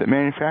orders that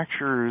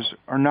manufacturers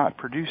are not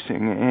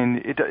producing, and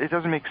it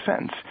doesn't make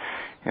sense.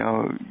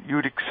 You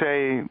would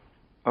say,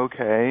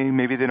 okay,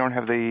 maybe they don't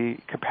have the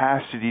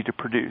capacity to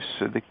produce.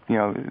 So they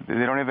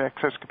don't have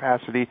excess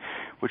capacity,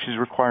 which is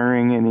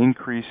requiring an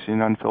increase in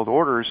unfilled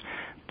orders.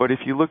 But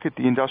if you look at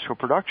the industrial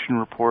production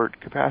report,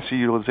 capacity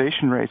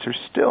utilization rates are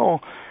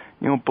still,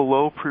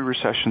 below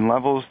pre-recession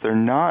levels. They're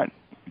not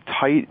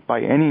tight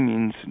by any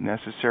means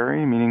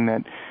necessary, meaning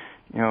that,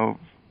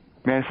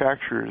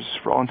 manufacturers,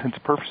 for all intents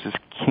and purposes,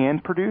 can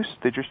produce.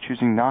 They're just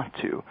choosing not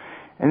to.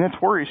 And that's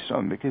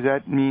worrisome because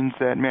that means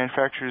that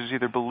manufacturers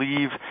either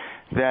believe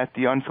that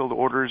the unfilled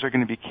orders are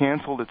going to be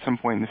canceled at some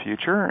point in the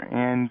future,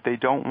 and they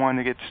don't want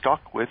to get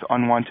stuck with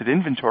unwanted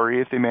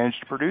inventory if they manage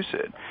to produce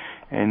it.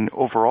 And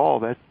overall,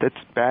 that's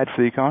bad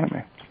for the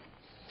economy.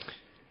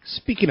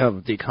 Speaking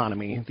of the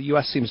economy, the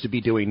U.S. seems to be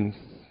doing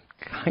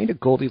kind of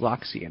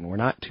Goldilocksian. We're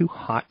not too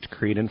hot to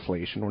create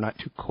inflation. We're not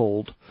too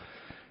cold.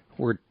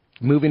 We're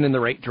moving in the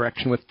right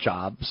direction with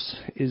jobs.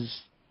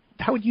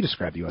 How would you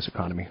describe the U.S.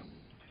 economy?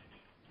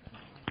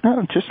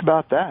 Just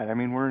about that.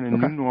 We're in a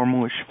new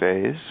normal-ish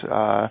phase.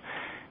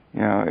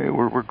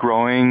 We're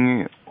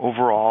growing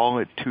overall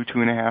at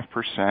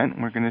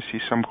 2.5%. We're going to see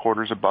some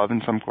quarters above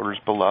and some quarters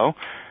below,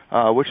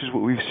 which is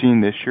what we've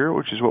seen this year,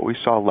 which is what we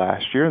saw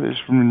last year.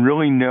 There's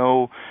really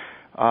no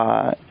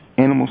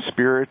animal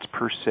spirits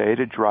per se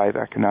to drive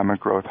economic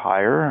growth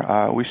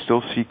higher. We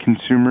still see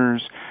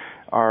consumers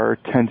are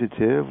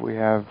tentative. We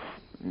have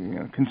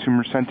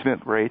consumer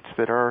sentiment rates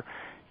that are,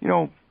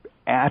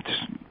 at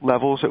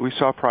levels that we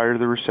saw prior to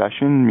the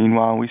recession.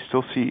 Meanwhile, we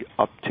still see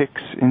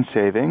upticks in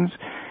savings,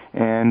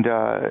 and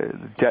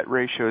debt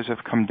ratios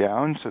have come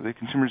down, so the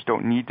consumers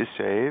don't need to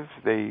save.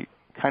 They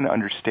kind of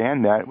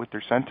understand that with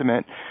their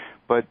sentiment,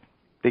 but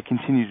they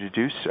continue to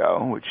do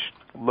so, which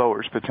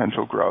lowers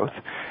potential growth.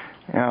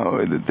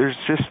 There's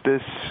just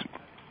this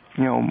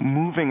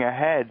moving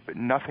ahead, but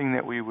nothing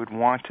that we would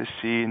want to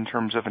see in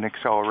terms of an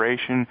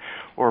acceleration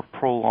or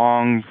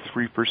prolonged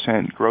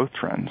 3% growth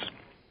trends.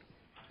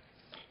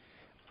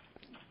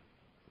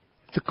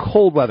 The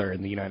cold weather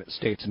in the United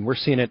States, and we're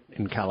seeing it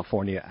in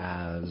California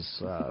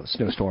as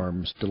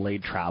snowstorms,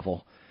 delayed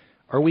travel.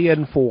 Are we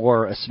in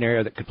for a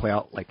scenario that could play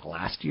out like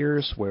last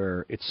year's,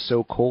 where it's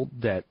so cold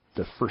that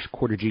the first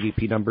quarter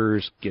GDP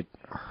numbers get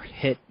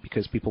hit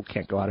because people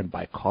can't go out and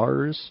buy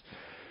cars?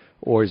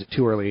 Or is it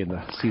too early in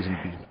the season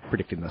to be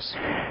predicting this?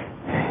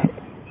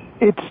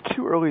 It's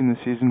too early in the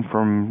season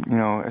from,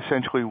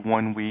 essentially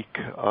 1 week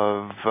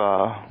of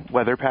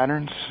weather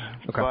patterns.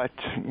 Okay. But,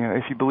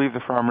 if you believe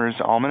the Farmer's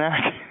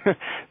Almanac,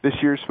 this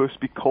year is supposed to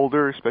be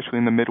colder, especially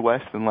in the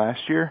Midwest, than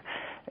last year,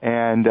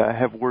 and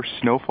have worse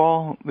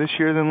snowfall this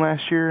year than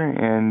last year.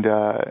 And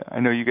I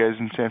know you guys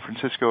in San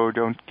Francisco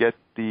don't get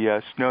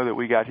the snow that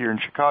we got here in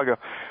Chicago,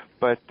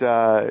 but,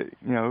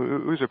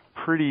 it was a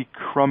pretty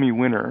crummy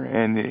winter.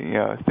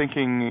 And,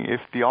 thinking if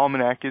the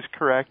almanac is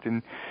correct,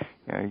 and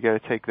you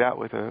got to take that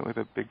with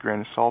a big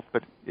grain of salt.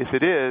 But if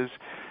it is,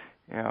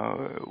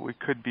 we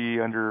could be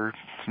under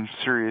some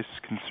serious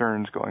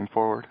concerns going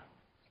forward.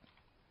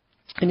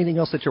 Anything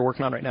else that you're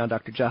working on right now,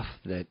 Dr. Jeff,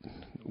 that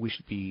we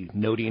should be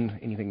noting?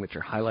 Anything that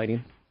you're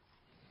highlighting?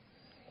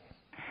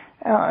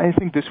 I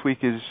think this week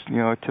is,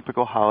 a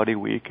typical holiday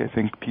week. I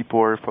think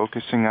people are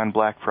focusing on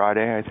Black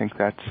Friday. I think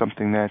that's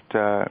something that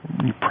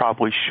you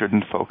probably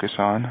shouldn't focus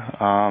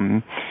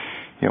on.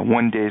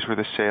 1 day's worth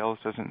of sales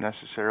doesn't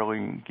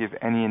necessarily give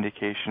any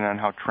indication on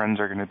how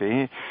trends are going to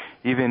be.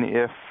 Even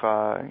if,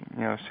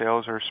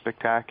 sales are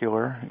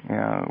spectacular,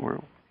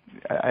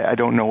 I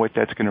don't know what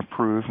that's going to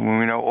prove. When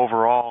we know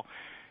overall,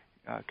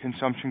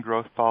 consumption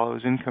growth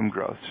follows income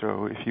growth.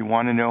 So if you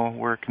want to know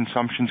where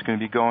consumption's going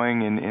to be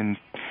going in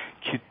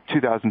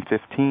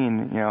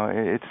 2015,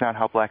 it's not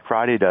how Black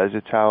Friday does.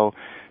 It's how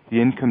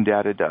the income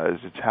data does.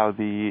 It's how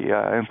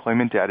the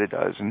employment data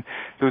does. And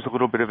there was a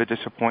little bit of a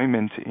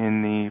disappointment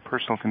in the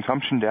personal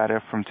consumption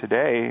data from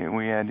today.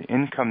 We had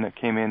income that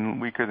came in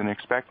weaker than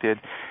expected.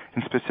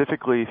 And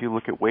specifically, if you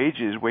look at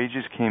wages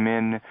came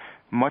in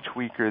much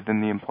weaker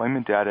than the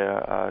employment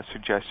data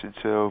suggested.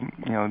 So,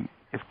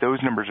 if those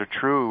numbers are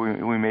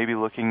true, we may be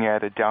looking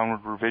at a downward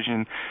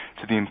revision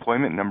to the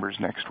employment numbers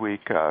next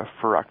week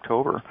for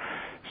October.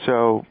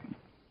 So,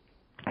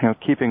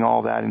 keeping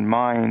all that in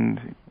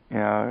mind,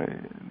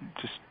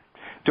 just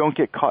don't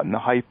get caught in the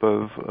hype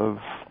of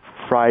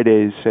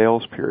Friday's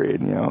sales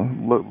period.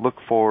 Look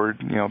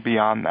forward,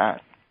 beyond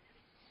that.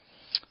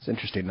 It's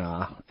interesting.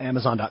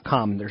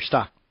 Amazon.com, their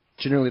stock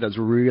generally does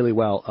really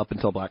well up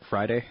until Black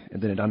Friday,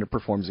 and then it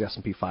underperforms the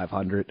S&P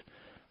 500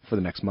 for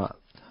the next month.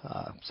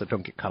 So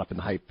don't get caught up in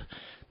the hype.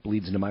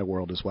 Bleeds into my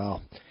world as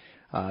well.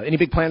 Any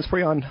big plans for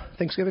you on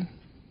Thanksgiving?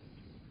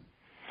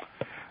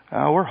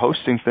 We're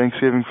hosting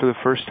Thanksgiving for the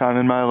first time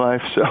in my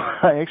life, so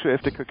I actually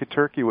have to cook a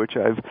turkey, which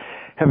I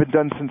haven't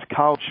done since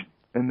college,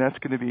 and that's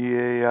going to be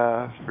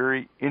a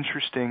very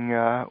interesting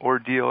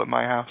ordeal at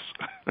my house.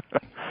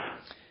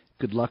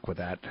 Good luck with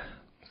that.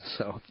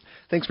 So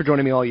thanks for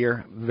joining me all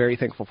year. Very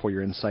thankful for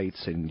your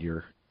insights and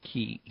your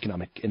key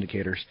economic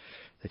indicators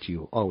that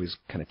you always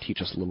kind of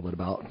teach us a little bit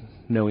about.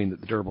 Knowing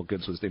that the durable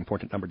goods was the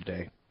important number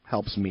today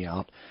helps me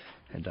out,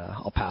 and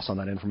I'll pass on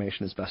that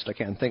information as best I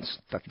can. Thanks,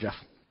 Dr. Jeff.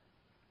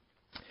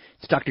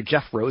 It's Dr.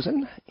 Jeff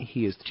Rosen.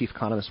 He is the chief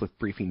economist with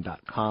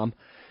Briefing.com.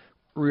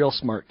 Real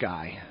smart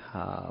guy.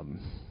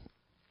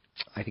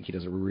 I think he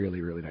does a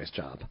really, really nice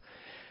job.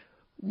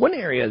 One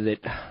area that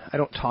I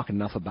don't talk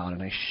enough about,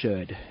 and I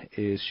should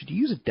you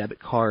use a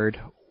debit card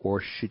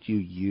or should you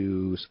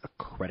use a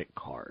credit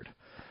card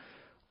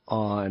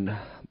on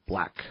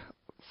Black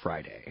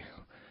Friday?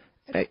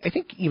 And I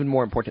think even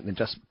more important than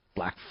just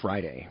Black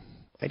Friday,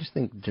 I just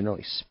think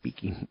generally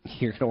speaking,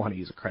 you're going to want to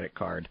use a credit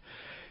card.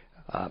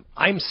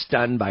 I'm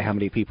stunned by how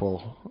many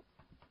people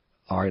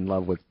are in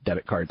love with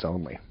debit cards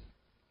only.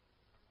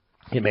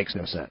 It makes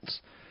no sense.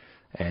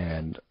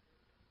 And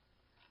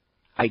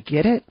I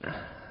get it.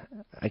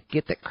 I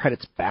get that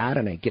credit's bad,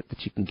 and I get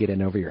that you can get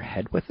in over your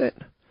head with it.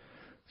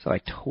 So I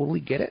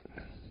totally get it.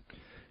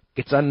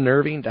 It's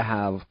unnerving to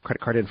have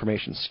credit card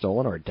information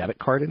stolen or debit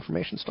card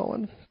information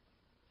stolen.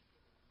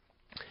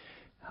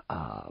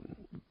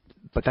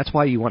 But that's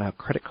why you want to have a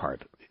credit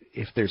card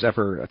if there's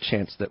ever a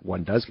chance that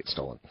one does get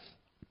stolen.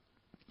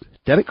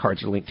 Debit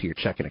cards are linked to your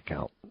checking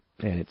account,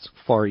 and it's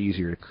far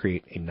easier to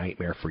create a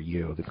nightmare for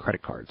you than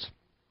credit cards.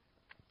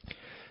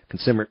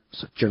 Consumers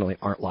generally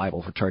aren't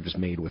liable for charges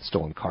made with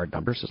stolen card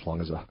numbers as long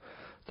as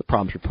the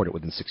problem's reported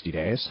within 60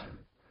 days.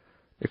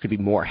 There could be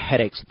more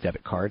headaches with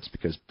debit cards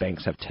because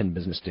banks have 10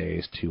 business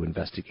days to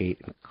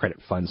investigate and credit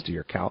funds to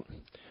your account.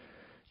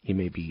 You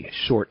may be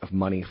short of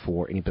money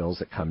for any bills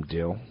that come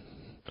due.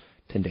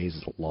 10 days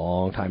is a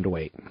long time to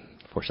wait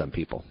for some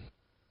people.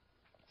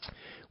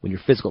 When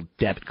your physical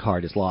debit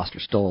card is lost or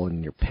stolen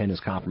and your PIN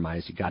is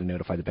compromised, you've got to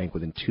notify the bank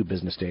within 2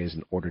 business days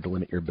in order to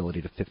limit your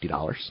ability to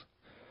 $50.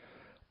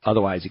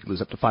 Otherwise, you could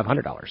lose up to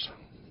 $500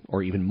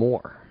 or even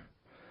more.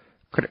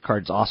 Credit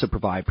cards also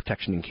provide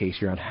protection in case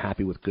you're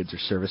unhappy with goods or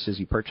services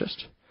you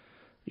purchased.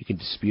 You can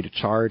dispute a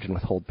charge and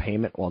withhold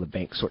payment while the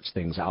bank sorts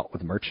things out with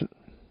the merchant.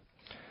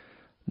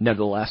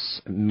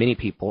 Nevertheless, many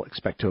people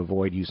expect to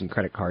avoid using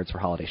credit cards for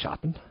holiday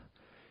shopping.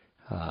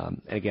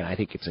 And again, I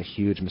think it's a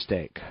huge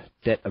mistake.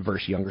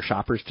 Debt-averse younger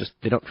shoppers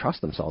they don't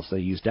trust themselves. They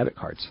use debit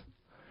cards.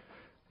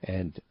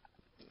 And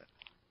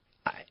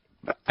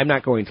I'm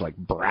not going to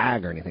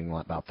brag or anything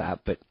about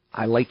that, but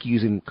I like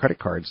using credit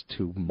cards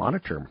to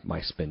monitor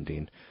my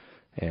spending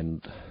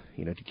and,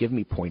 to give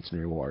me points and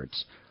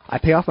rewards. I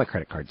pay off my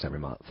credit cards every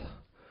month.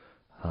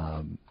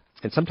 And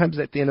sometimes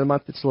at the end of the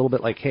month, it's a little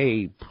bit like,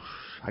 hey,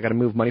 I got to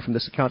move money from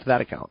this account to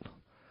that account.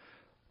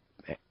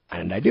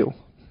 And I do.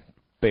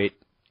 But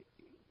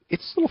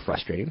it's a little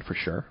frustrating for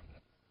sure.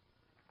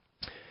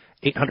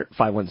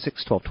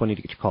 800-516-1220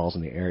 to get your calls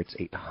in the air. It's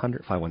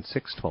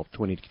 800-516-1220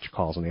 to get your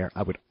calls in the air.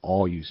 I would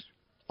always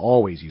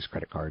use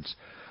credit cards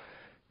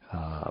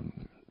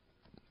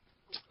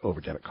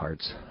over debit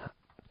cards.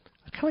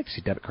 I'd kind of like to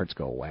see debit cards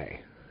go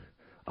away.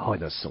 Oh,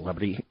 and those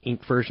Celebrity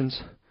Ink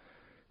versions.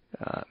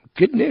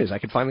 Good news. I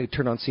could finally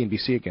turn on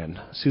CNBC again.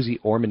 Susie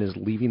Orman is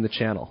leaving the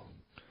channel.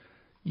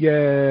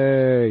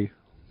 Yay!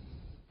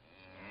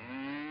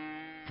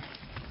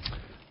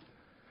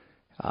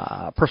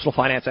 Personal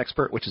finance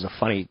expert, which is a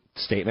funny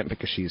statement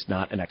because she's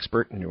not an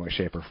expert in any way,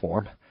 shape, or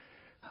form.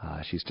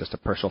 She's just a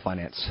personal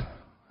finance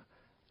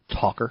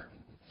talker.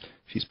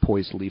 She's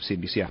poised to leave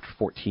CNBC after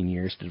 14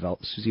 years to develop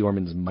Susie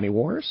Orman's Money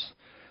Wars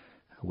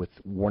with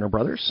Warner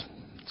Brothers.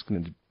 It's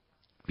going to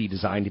be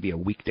designed to be a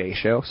weekday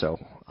show, so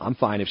I'm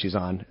fine if she's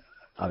on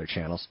other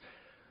channels,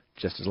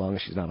 just as long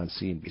as she's not on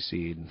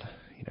CNBC.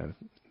 And,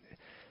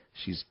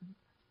 she's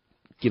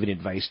giving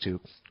advice to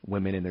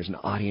women, and there's an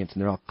audience,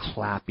 and they're all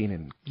clapping,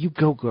 and you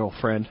go,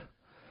 girlfriend.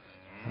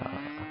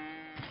 I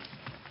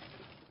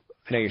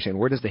know you're saying,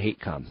 where does the hate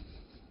come?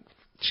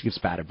 She gives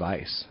bad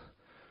advice.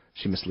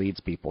 She misleads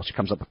people. She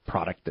comes up with a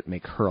product that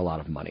makes her a lot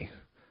of money.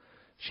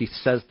 She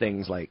says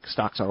things like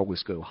stocks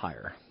always go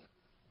higher.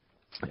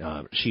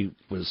 She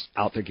was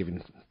out there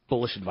giving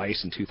bullish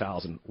advice in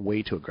 2000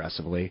 way too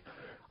aggressively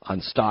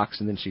on stocks,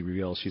 and then she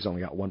reveals she's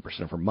only got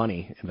 1% of her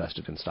money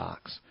invested in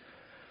stocks.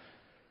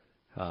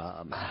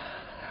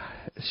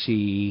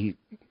 She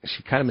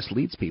kind of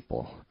misleads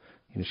people.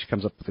 She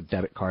comes up with a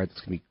debit card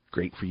that's going to be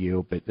great for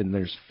you, but then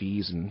there's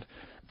fees and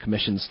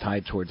commissions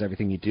tied towards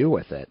everything you do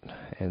with it,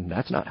 and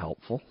that's not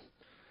helpful.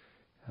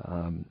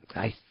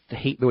 I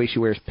hate the way she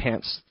wears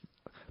pants,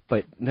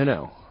 but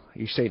no.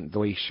 You're saying the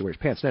way she wears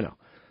pants. No.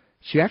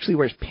 She actually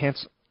wears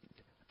pants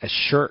as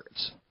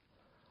shirts.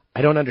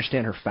 I don't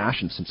understand her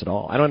fashion sense at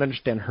all. I don't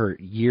understand her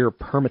year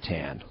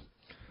permatan.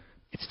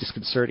 It's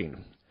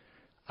disconcerting.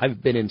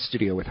 I've been in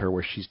studio with her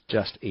where she's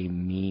just a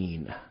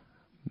mean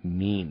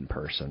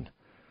person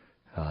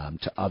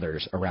to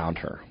others around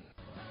her.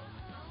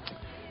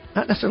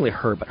 Not necessarily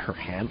her, but her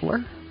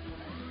handler.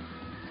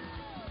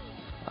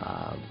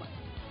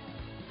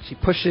 She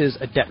pushes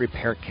a debt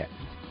repair kit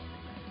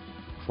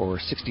for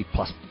 $60+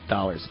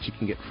 that you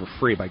can get for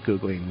free by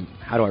Googling,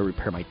 how do I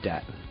repair my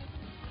debt?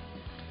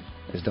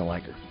 I just don't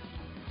like her.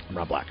 I'm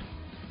Rob Black.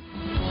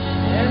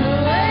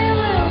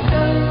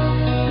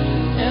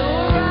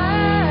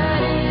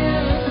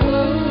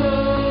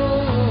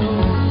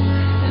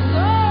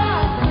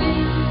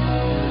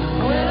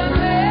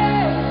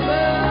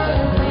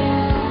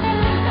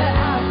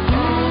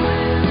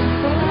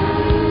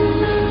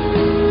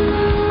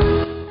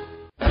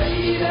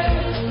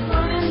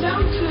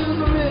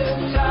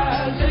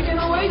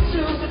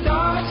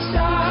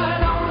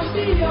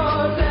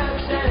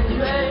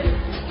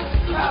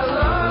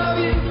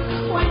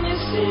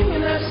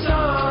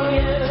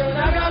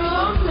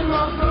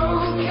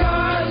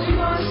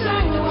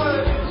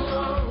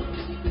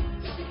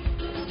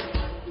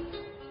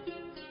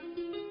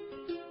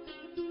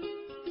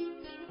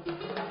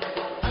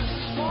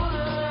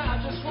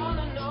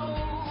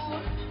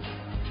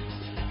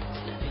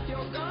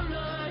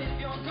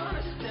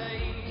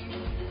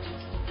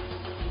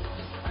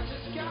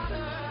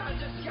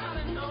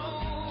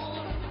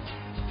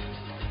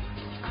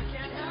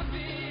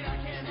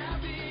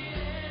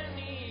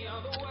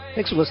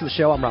 Thanks for listening to the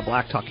show. I'm Rob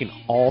Black, talking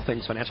all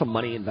things financial,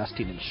 money,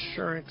 investing,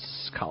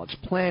 insurance, college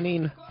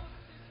planning,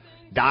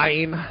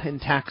 dying, and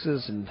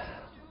taxes, and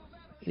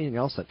anything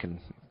else that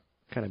can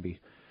kind of be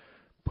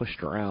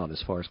pushed around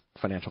as far as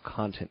financial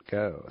content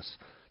goes.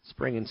 Let's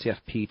bring in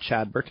CFP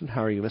Chad Burton.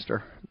 How are you,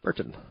 Mr.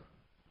 Burton?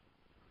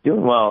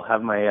 Doing well.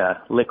 Have my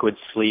liquid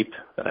sleep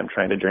that I'm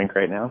trying to drink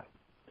right now.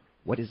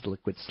 What is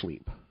liquid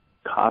sleep?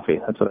 Coffee.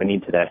 That's what I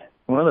need today.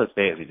 One of those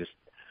days you just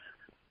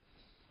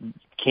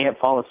can't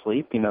fall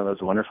asleep,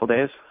 those wonderful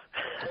days.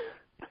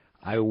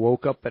 I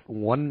woke up at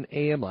 1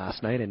 a.m.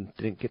 last night and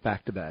didn't get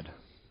back to bed.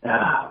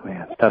 Oh,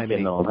 man. It's tough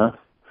getting old, huh?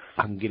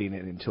 I'm getting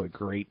into a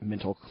great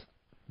mental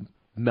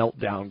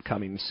meltdown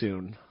coming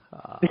soon.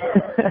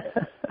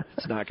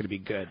 It's not going to be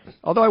good.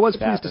 Although I was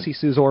pleased to see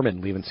Sue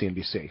Zorman leaving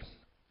CNBC.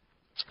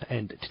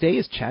 And today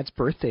is Chad's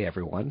birthday,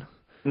 everyone.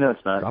 No,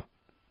 it's not.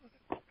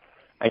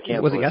 I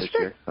can't. Was it yesterday?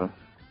 Year, so.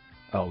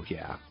 Oh,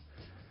 yeah.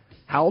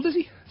 How old is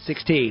he?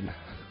 16.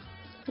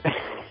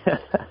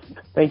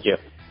 Thank you.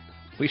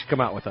 We should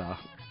come out with a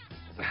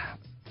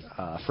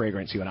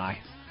fragrance, you and I.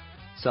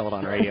 Sell it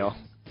on radio.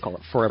 Call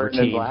it Forever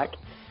Burton Teen. Black?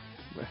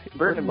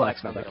 Burton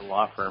Black's not like a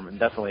law firm and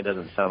definitely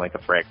doesn't sound like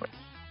a fragrance.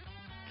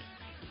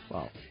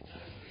 Well,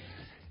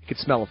 you could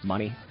smell of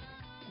money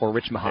or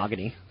rich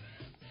mahogany.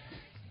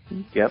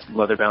 Yep,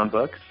 leather-bound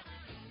books.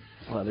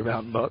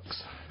 Leather-bound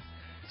books.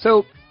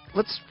 So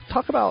let's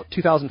talk about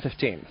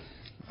 2015.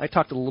 I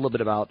talked a little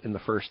bit about in the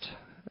first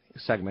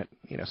segment,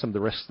 some of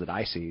the risks that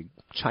I see.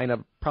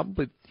 China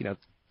probably,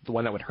 the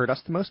one that would hurt us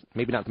the most,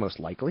 maybe not the most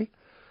likely.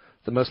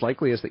 The most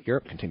likely is that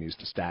Europe continues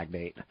to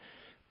stagnate.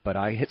 But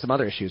I hit some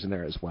other issues in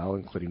there as well,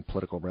 including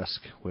political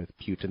risk with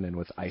Putin and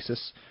with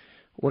ISIS.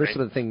 What are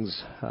some of the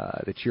things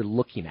that you're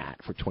looking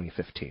at for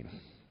 2015?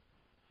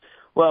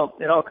 Well,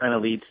 it all kind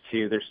of leads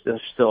to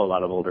there's still a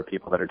lot of older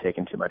people that are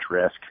taking too much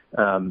risk.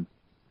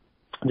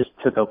 Just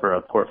took over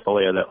a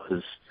portfolio that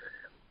was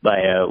by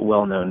a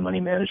well-known money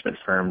management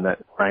firm that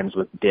rhymes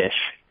with Dish,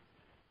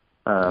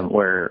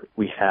 where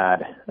we had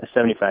a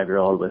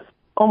 75-year-old with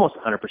almost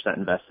 100%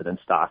 invested in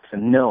stocks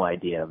and no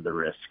idea of the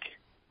risk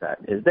that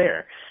is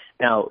there.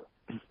 Now,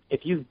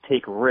 if you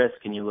take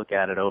risk and you look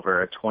at it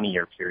over a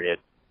 20-year period,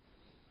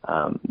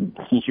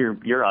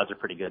 your odds are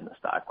pretty good in the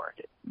stock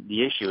market.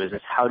 The issue is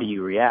how do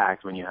you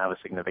react when you have a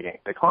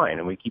significant decline?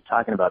 And we keep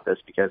talking about this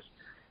because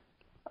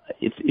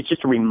it's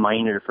just a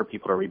reminder for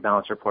people to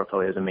rebalance their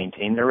portfolios and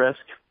maintain their risk.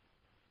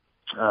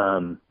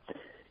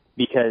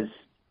 Because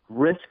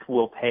risk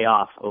will pay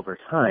off over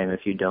time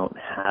if you don't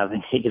have a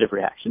negative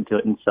reaction to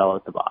it and sell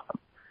at the bottom.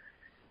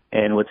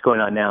 And what's going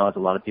on now is a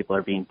lot of people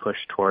are being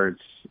pushed towards,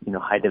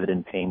 high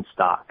dividend paying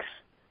stocks.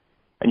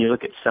 And you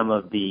look at some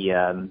of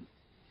the,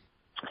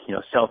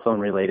 cell phone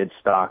related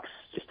stocks,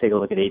 just take a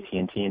look at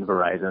AT&T and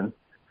Verizon,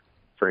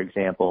 for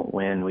example,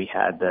 when we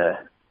had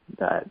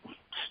that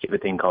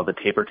stupid thing called the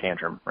taper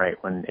tantrum, right?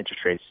 When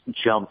interest rates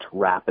jumped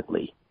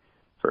rapidly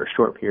for a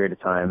short period of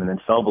time and then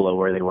fell below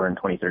where they were in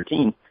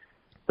 2013,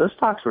 those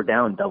stocks were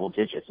down double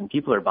digits, and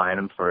people are buying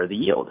them for the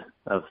yield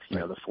of,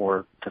 the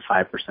 4 to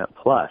 5%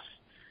 plus.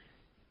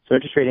 So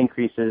interest rate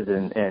increases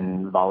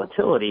and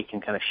volatility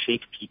can kind of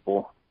shake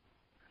people.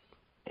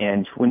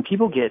 And when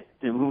people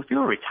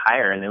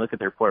retire and they look at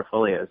their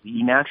portfolios,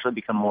 you naturally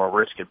become more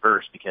risk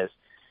adverse because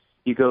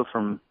you go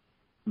from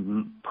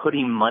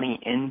putting money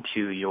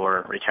into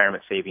your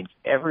retirement savings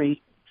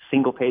every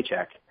single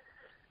paycheck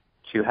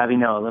to having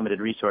now a limited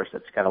resource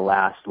that's got to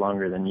last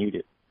longer than you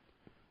do.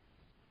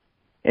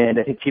 And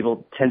I think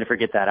people tend to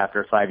forget that after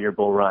a 5-year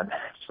bull run,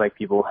 just like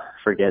people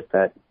forget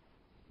that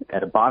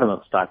at a bottom of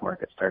the stock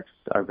market stocks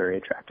are very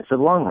attractive for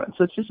the long run.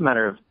 So it's just a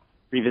matter of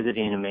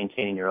revisiting and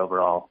maintaining your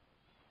overall,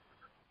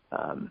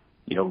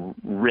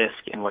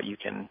 risk in what you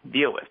can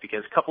deal with.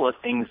 Because a couple of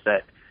things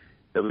that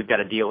we've got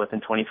to deal with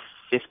in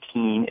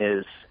 2015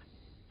 is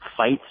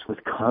fights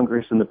with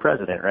Congress and the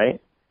president,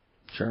 right?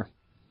 Sure.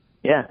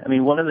 Yeah. I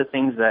mean, one of the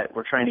things that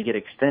we're trying to get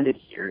extended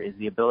here is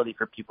the ability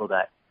for people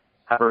that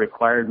have a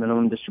required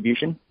minimum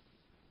distribution.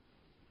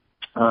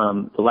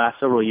 The last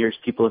several years,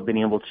 people have been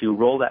able to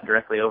roll that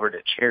directly over to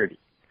charity,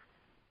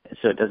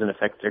 so it doesn't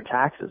affect their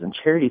taxes. And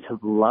charities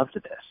have loved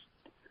this.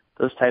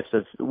 Those types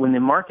of, when the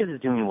market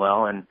is doing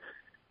well and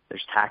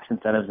there's tax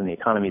incentives and the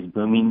economy is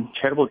booming,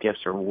 charitable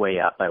gifts are way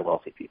up by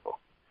wealthy people.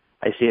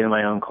 I see it in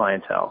my own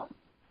clientele.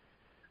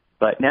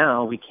 But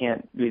now we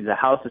can't, the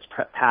House has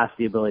passed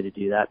the ability to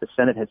do that. The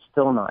Senate has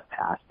still not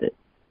passed it.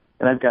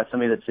 And I've got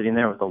somebody that's sitting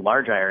there with a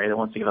large IRA that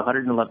wants to give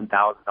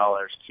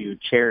 $111,000 to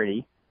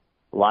charity.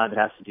 A lot of it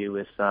has to do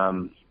with,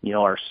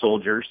 our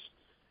soldiers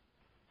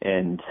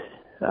and,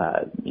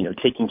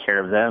 taking care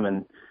of them.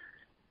 And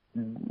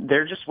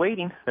they're just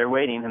waiting. They're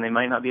waiting, and they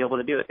might not be able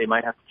to do it. They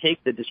might have to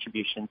take the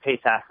distribution, pay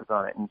taxes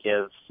on it, and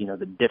give,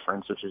 the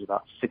difference, which is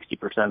about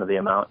 60% of the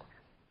amount,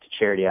 to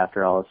charity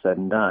after all is said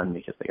and done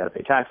because they got to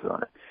pay taxes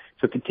on it.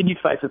 So continued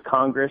fights with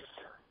Congress,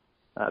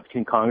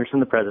 between Congress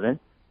and the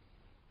president.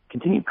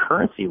 Continued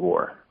currency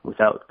war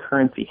without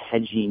currency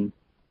hedging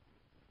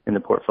in the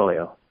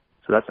portfolio.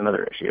 So that's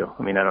another issue.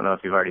 I mean, I don't know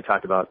if you've already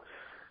talked about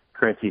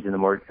currencies in the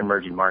more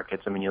emerging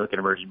markets. I mean, you look at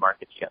emerging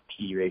markets, you got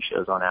P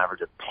ratios on average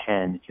of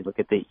 10. If you look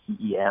at the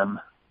EM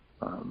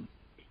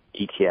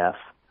ETF,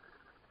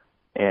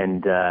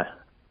 and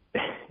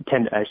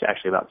 10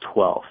 actually about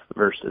 12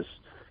 versus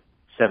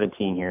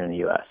 17 here in the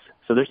U.S.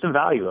 So there's some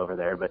value over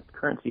there, but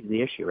currency is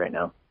the issue right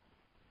now.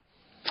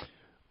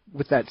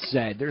 With that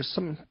said, there's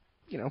some,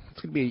 it's going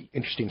to be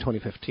interesting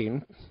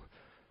 2015.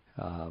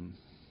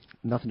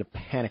 Nothing to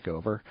panic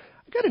over.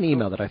 I got an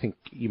email that I think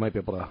you might be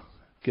able to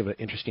give an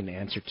interesting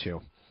answer to.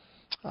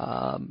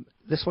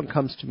 This one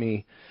comes to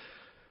me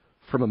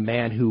from a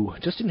man who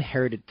just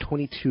inherited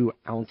 22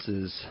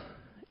 ounces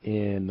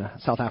in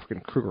South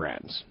African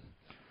Krugerrands,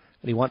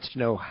 and he wants to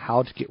know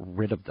how to get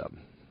rid of them.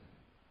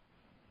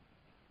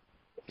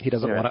 He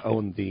doesn't want to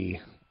own the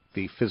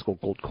physical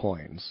gold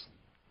coins.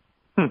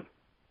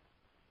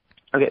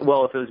 Okay,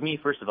 well, if it was me,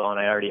 first of all, and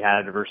I already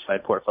had a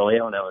diversified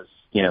portfolio and I was,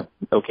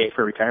 okay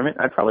for retirement,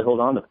 I'd probably hold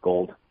on to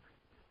gold.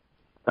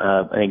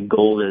 I think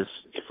gold is,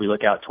 if we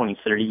look out 20,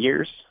 30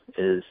 years,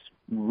 is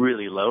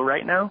really low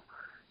right now.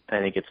 And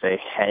I think it's a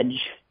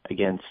hedge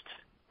against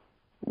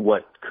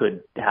what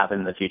could happen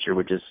in the future,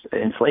 which is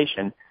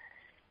inflation.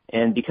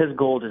 And because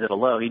gold is at a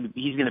low,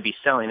 he's going to be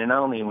selling. And not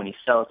only when he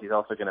sells, he's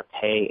also going to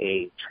pay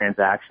a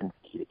transaction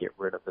fee to get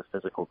rid of the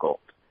physical gold.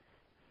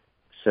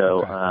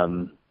 So,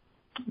 okay.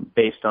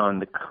 Based on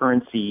the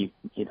currency,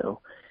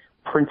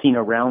 printing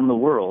around the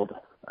world,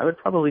 I would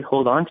probably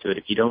hold on to it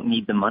if you don't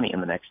need the money in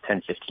the next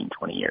 10, 15,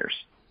 20 years.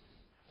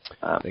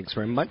 Thanks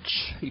very much.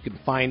 You can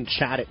find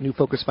Chad at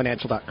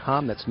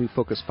newfocusfinancial.com. That's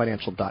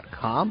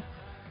newfocusfinancial.com.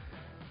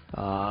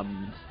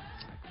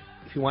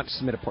 If you want to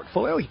submit a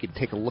portfolio, you can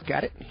take a look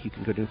at it. You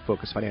can go to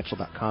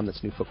newfocusfinancial.com.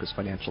 That's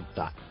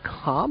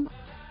newfocusfinancial.com.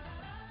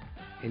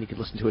 And you can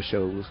listen to a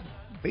show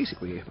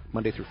basically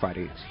Monday through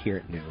Friday here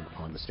at noon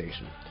on the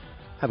station.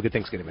 Have a good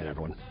Thanksgiving,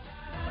 everyone.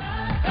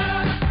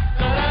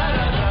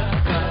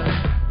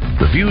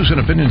 The views and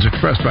opinions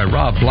expressed by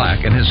Rob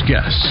Black and his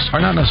guests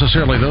are not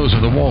necessarily those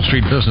of the Wall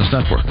Street Business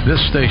Network,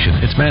 this station,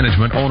 its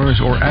management, owners,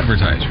 or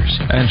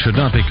advertisers, and should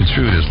not be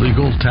construed as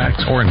legal,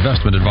 tax, or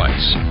investment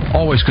advice.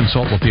 Always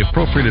consult with the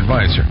appropriate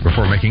advisor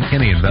before making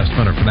any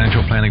investment or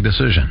financial planning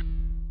decision.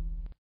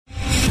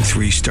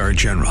 3-star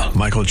General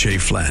Michael J.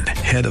 Flynn,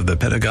 head of the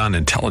Pentagon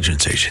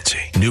Intelligence Agency,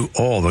 knew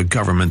all the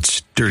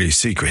government's dirty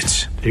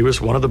secrets. He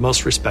was one of the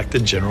most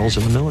respected generals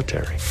in the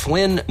military.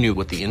 Flynn knew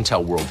what the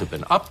intel world had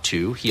been up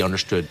to. He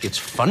understood its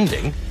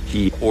funding.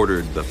 He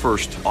ordered the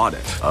first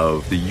audit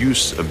of the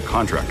use of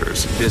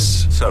contractors.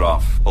 This set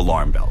off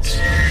alarm bells.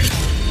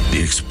 The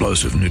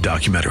explosive new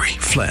documentary,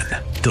 Flynn,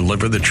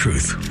 Deliver the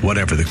Truth,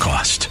 Whatever the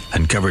Cost,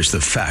 uncovers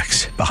the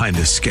facts behind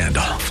this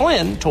scandal.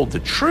 Flynn told the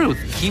truth.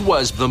 He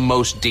was the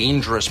most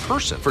dangerous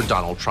person for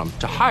Donald Trump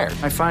to hire.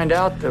 I find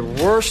out the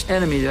worst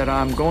enemy that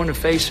I'm going to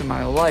face in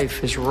my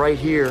life is right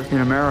here in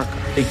America.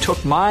 They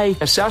took my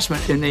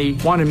assessment and they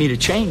wanted me to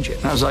change it.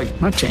 And I was like, I'm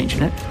not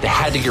changing it. They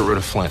had to get rid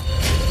of Flynn.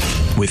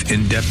 With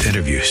in-depth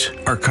interviews,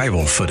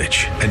 archival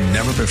footage, and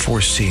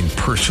never-before-seen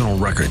personal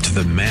records of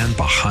the man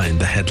behind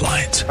the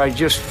headlines. I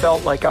just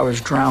felt like I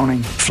was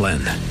drowning. Flynn,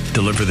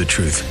 deliver the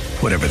truth,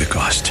 whatever the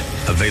cost.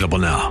 Available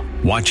now.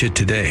 Watch it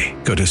today.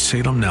 Go to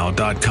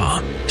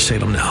salemnow.com.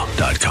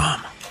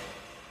 salemnow.com.